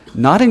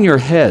 not in your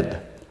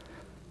head.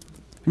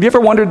 Have you ever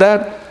wondered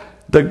that?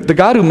 The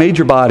God who made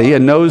your body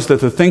and knows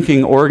that the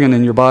thinking organ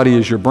in your body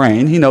is your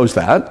brain, he knows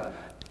that.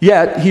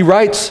 Yet, he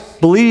writes,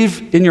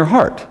 believe in your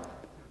heart.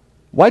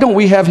 Why don't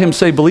we have him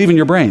say, believe in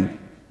your brain?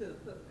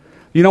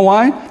 You know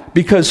why?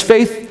 Because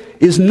faith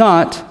is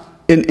not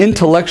an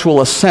intellectual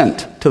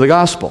assent to the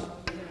gospel.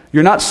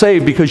 You're not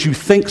saved because you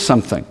think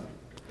something.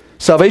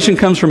 Salvation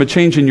comes from a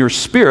change in your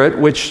spirit,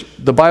 which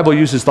the Bible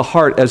uses the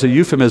heart as a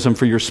euphemism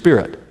for your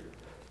spirit.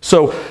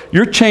 So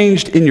you're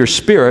changed in your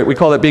spirit. We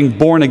call that being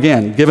born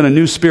again, given a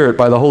new spirit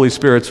by the Holy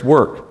Spirit's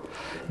work.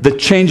 The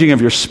changing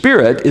of your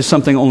spirit is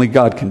something only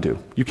God can do.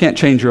 You can't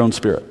change your own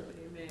spirit.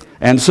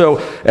 And so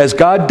as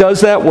God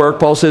does that work,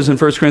 Paul says in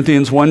 1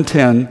 Corinthians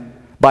 1:10,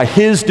 by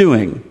his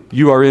doing,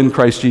 you are in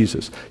Christ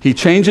Jesus. He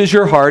changes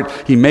your heart.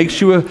 He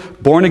makes you a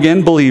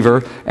born-again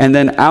believer. And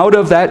then out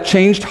of that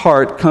changed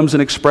heart comes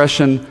an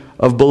expression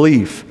of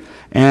belief.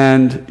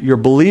 And you're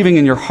believing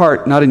in your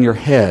heart, not in your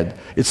head.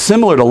 It's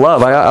similar to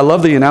love. I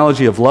love the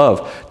analogy of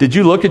love. Did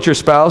you look at your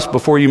spouse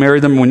before you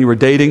married them when you were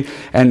dating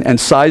and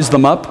size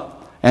them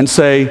up and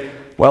say,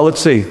 well, let's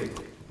see,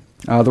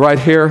 the right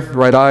hair, the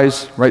right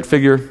eyes, right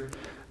figure,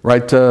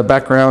 right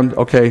background,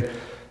 okay,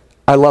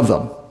 I love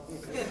them.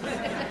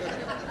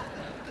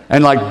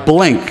 And like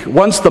blink.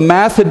 Once the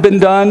math had been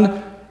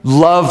done,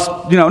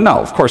 love, no,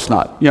 of course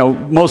not.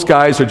 Most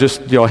guys are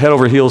just, head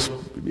over heels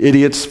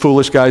idiots,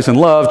 foolish guys in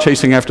love,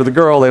 chasing after the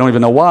girl. They don't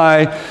even know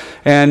why.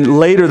 And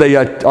later they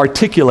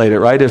articulate it,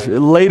 right? If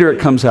later it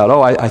comes out,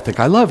 I think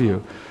I love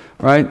you,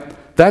 right?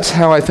 That's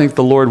how I think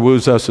the Lord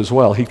woos us as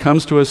well. He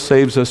comes to us,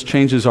 saves us,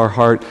 changes our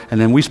heart,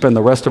 and then we spend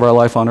the rest of our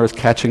life on earth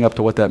catching up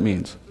to what that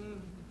means.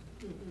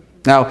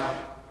 Now,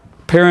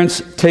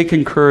 parents, take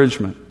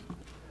encouragement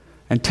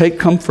and take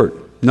comfort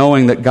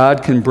knowing that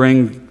God can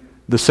bring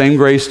the same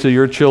grace to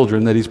your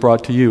children that he's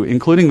brought to you,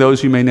 including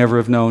those you may never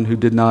have known who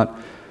did not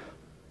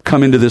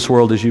come into this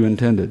world as you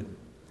intended.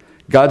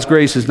 God's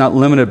grace is not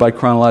limited by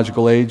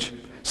chronological age.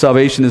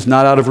 Salvation is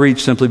not out of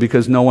reach simply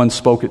because no one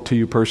spoke it to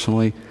you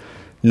personally,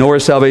 nor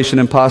is salvation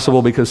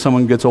impossible because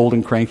someone gets old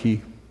and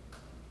cranky,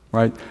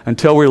 right?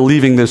 Until we're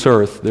leaving this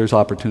earth, there's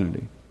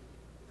opportunity.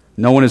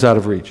 No one is out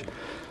of reach.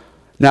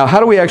 Now,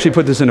 how do we actually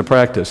put this into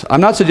practice? I'm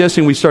not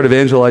suggesting we start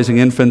evangelizing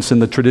infants in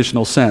the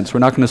traditional sense. We're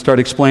not going to start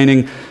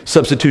explaining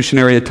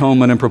substitutionary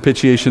atonement and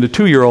propitiation to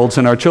 2-year-olds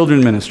in our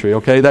children's ministry,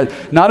 okay?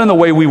 That not in the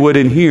way we would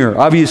in here,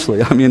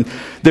 obviously. I mean,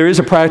 there is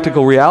a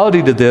practical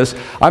reality to this.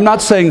 I'm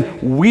not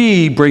saying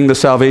we bring the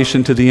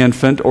salvation to the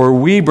infant or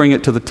we bring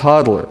it to the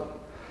toddler.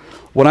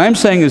 What I'm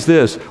saying is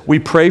this: we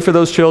pray for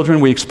those children,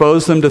 we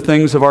expose them to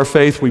things of our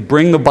faith, we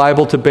bring the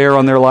Bible to bear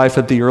on their life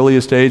at the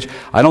earliest age.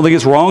 I don't think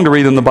it's wrong to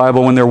read them the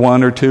Bible when they're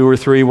 1 or 2 or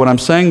 3. What I'm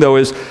saying, though,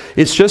 is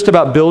it's just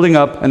about building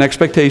up an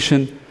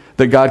expectation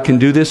that God can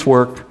do this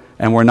work,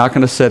 and we're not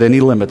going to set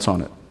any limits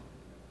on it.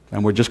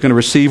 And we're just going to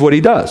receive what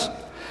he does.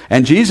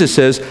 And Jesus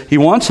says he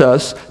wants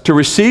us to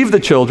receive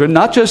the children,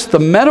 not just the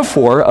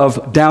metaphor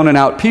of down and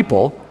out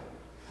people,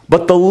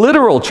 but the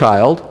literal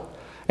child.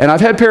 And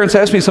I've had parents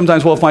ask me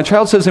sometimes, well, if my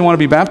child says they want to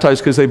be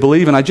baptized because they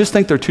believe and I just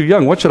think they're too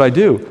young, what should I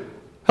do?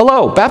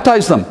 Hello,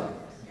 baptize them.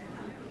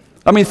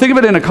 I mean, think of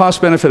it in a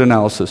cost-benefit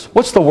analysis.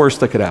 What's the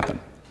worst that could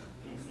happen?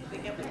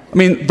 I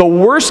mean, the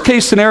worst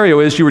case scenario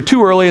is you were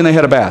too early and they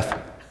had a bath.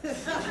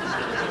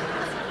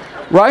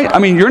 Right? I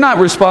mean, you're not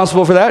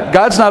responsible for that.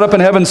 God's not up in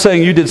heaven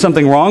saying you did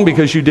something wrong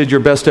because you did your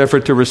best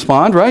effort to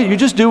respond, right? You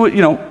just do it,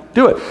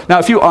 do it. Now,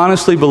 if you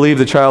honestly believe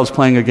the child's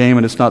playing a game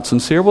and it's not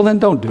sincere, well, then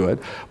don't do it.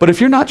 But if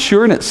you're not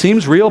sure and it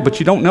seems real, but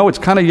you don't know, it's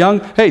kind of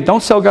young, hey,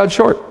 don't sell God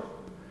short.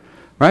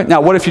 Right?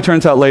 Now, what if it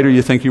turns out later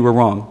you think you were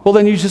wrong? Well,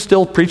 then you just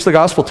still preach the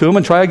gospel to them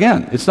and try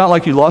again. It's not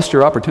like you lost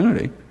your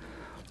opportunity.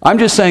 I'm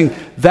just saying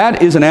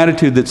that is an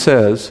attitude that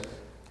says,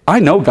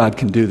 I know God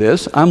can do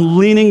this. I'm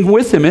leaning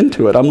with him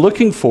into it. I'm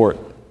looking for it.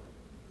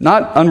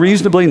 Not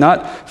unreasonably,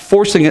 not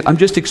forcing it. I'm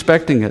just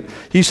expecting it.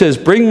 He says,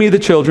 bring me the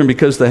children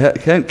because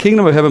the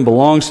kingdom of heaven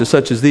belongs to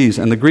such as these.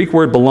 And the Greek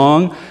word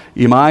belong,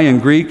 imai in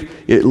Greek,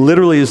 it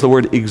literally is the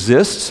word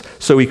exists.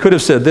 So he could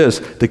have said this: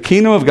 the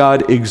kingdom of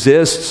God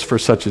exists for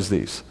such as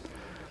these.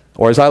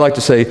 Or as I like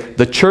to say,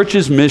 the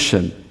church's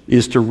mission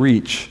is to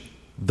reach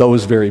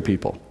those very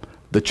people.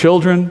 The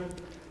children,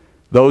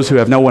 those who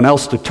have no one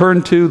else to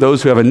turn to,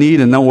 those who have a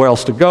need and nowhere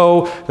else to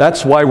go.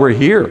 That's why we're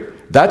here.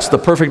 That's the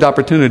perfect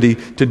opportunity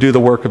to do the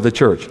work of the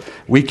church.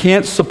 We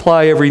can't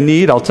supply every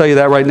need. I'll tell you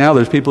that right now.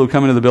 There's people who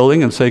come into the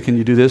building and say, can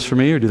you do this for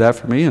me or do that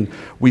for me? And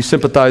we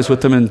sympathize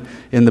with them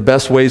in the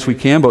best ways we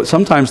can. But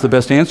sometimes the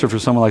best answer for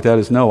someone like that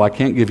is, no, I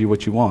can't give you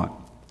what you want.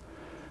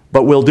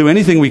 But we'll do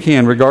anything we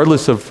can,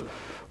 regardless of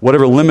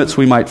whatever limits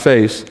we might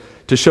face,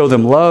 to show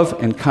them love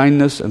and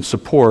kindness and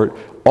support.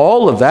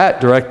 All of that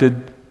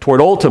directed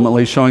toward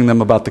ultimately showing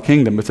them about the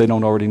kingdom if they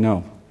don't already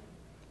know.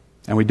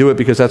 And we do it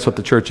because that's what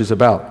the church is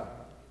about.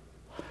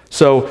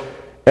 So,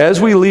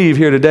 as we leave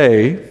here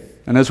today,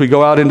 and as we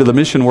go out into the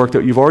mission work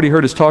that you've already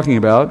heard us talking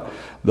about,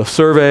 the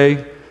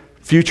survey,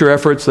 future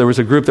efforts, there was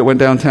a group that went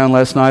downtown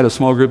last night, a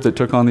small group that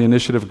took on the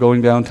initiative of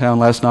going downtown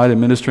last night and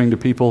ministering to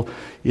people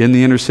in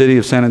the inner city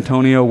of San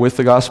Antonio with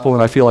the gospel,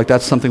 and I feel like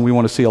that's something we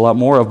want to see a lot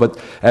more of.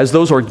 But as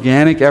those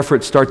organic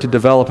efforts start to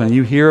develop and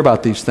you hear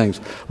about these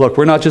things, look,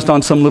 we're not just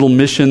on some little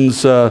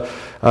missions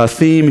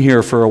theme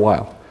here for a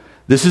while.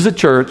 This is a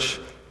church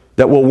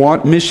that will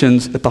want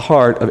missions at the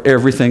heart of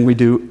everything we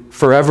do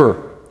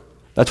forever.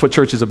 That's what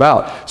church is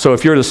about. So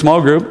if you're in a small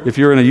group, if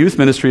you're in a youth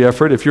ministry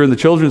effort, if you're in the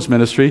children's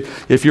ministry,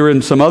 if you're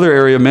in some other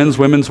area, men's,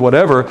 women's,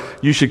 whatever,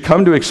 you should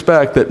come to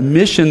expect that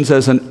missions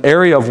as an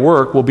area of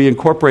work will be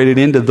incorporated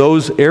into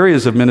those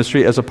areas of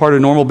ministry as a part of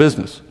normal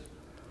business.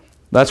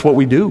 That's what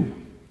we do.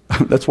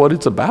 That's what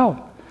it's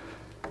about.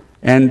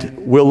 And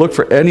we'll look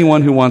for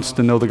anyone who wants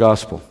to know the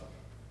gospel.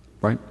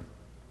 Right?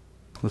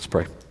 Let's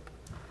pray.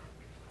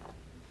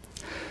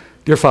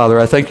 Dear Father,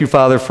 I thank you,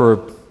 Father,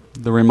 for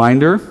the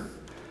reminder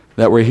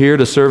that we're here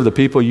to serve the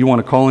people you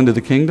want to call into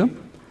the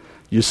kingdom.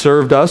 You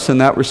served us in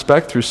that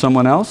respect through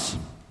someone else.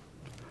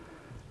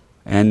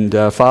 And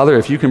Father,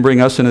 if you can bring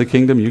us into the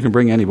kingdom, you can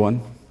bring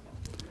anyone.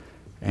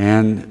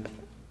 And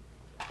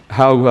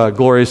how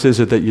glorious is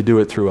it that you do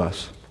it through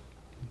us.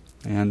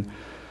 And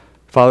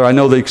Father, I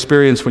know the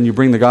experience when you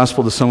bring the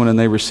gospel to someone and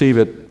they receive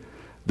it,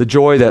 the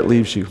joy that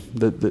leaves you,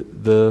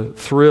 the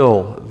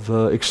thrill,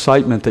 the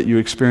excitement that you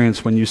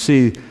experience when you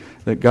see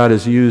that God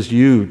has used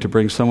you to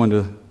bring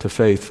someone to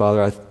faith.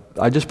 Father,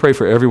 I just pray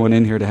for everyone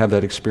in here to have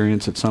that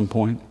experience at some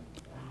point.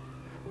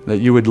 That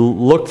you would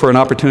look for an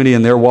opportunity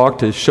in their walk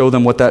to show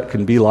them what that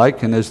can be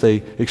like. And as they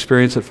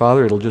experience it,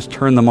 Father, it'll just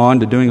turn them on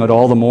to doing it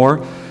all the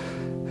more.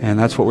 And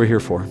that's what we're here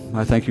for.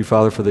 I thank you,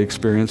 Father, for the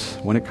experience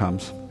when it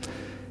comes.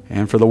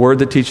 And for the word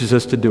that teaches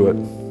us to do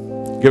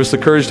it. Give us the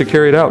courage to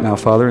carry it out now,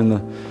 Father, in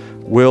the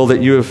will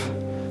that you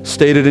have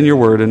stated in your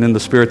word and in the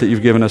spirit that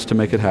you've given us to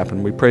make it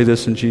happen. We pray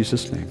this in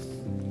Jesus' name.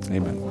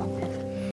 Amen.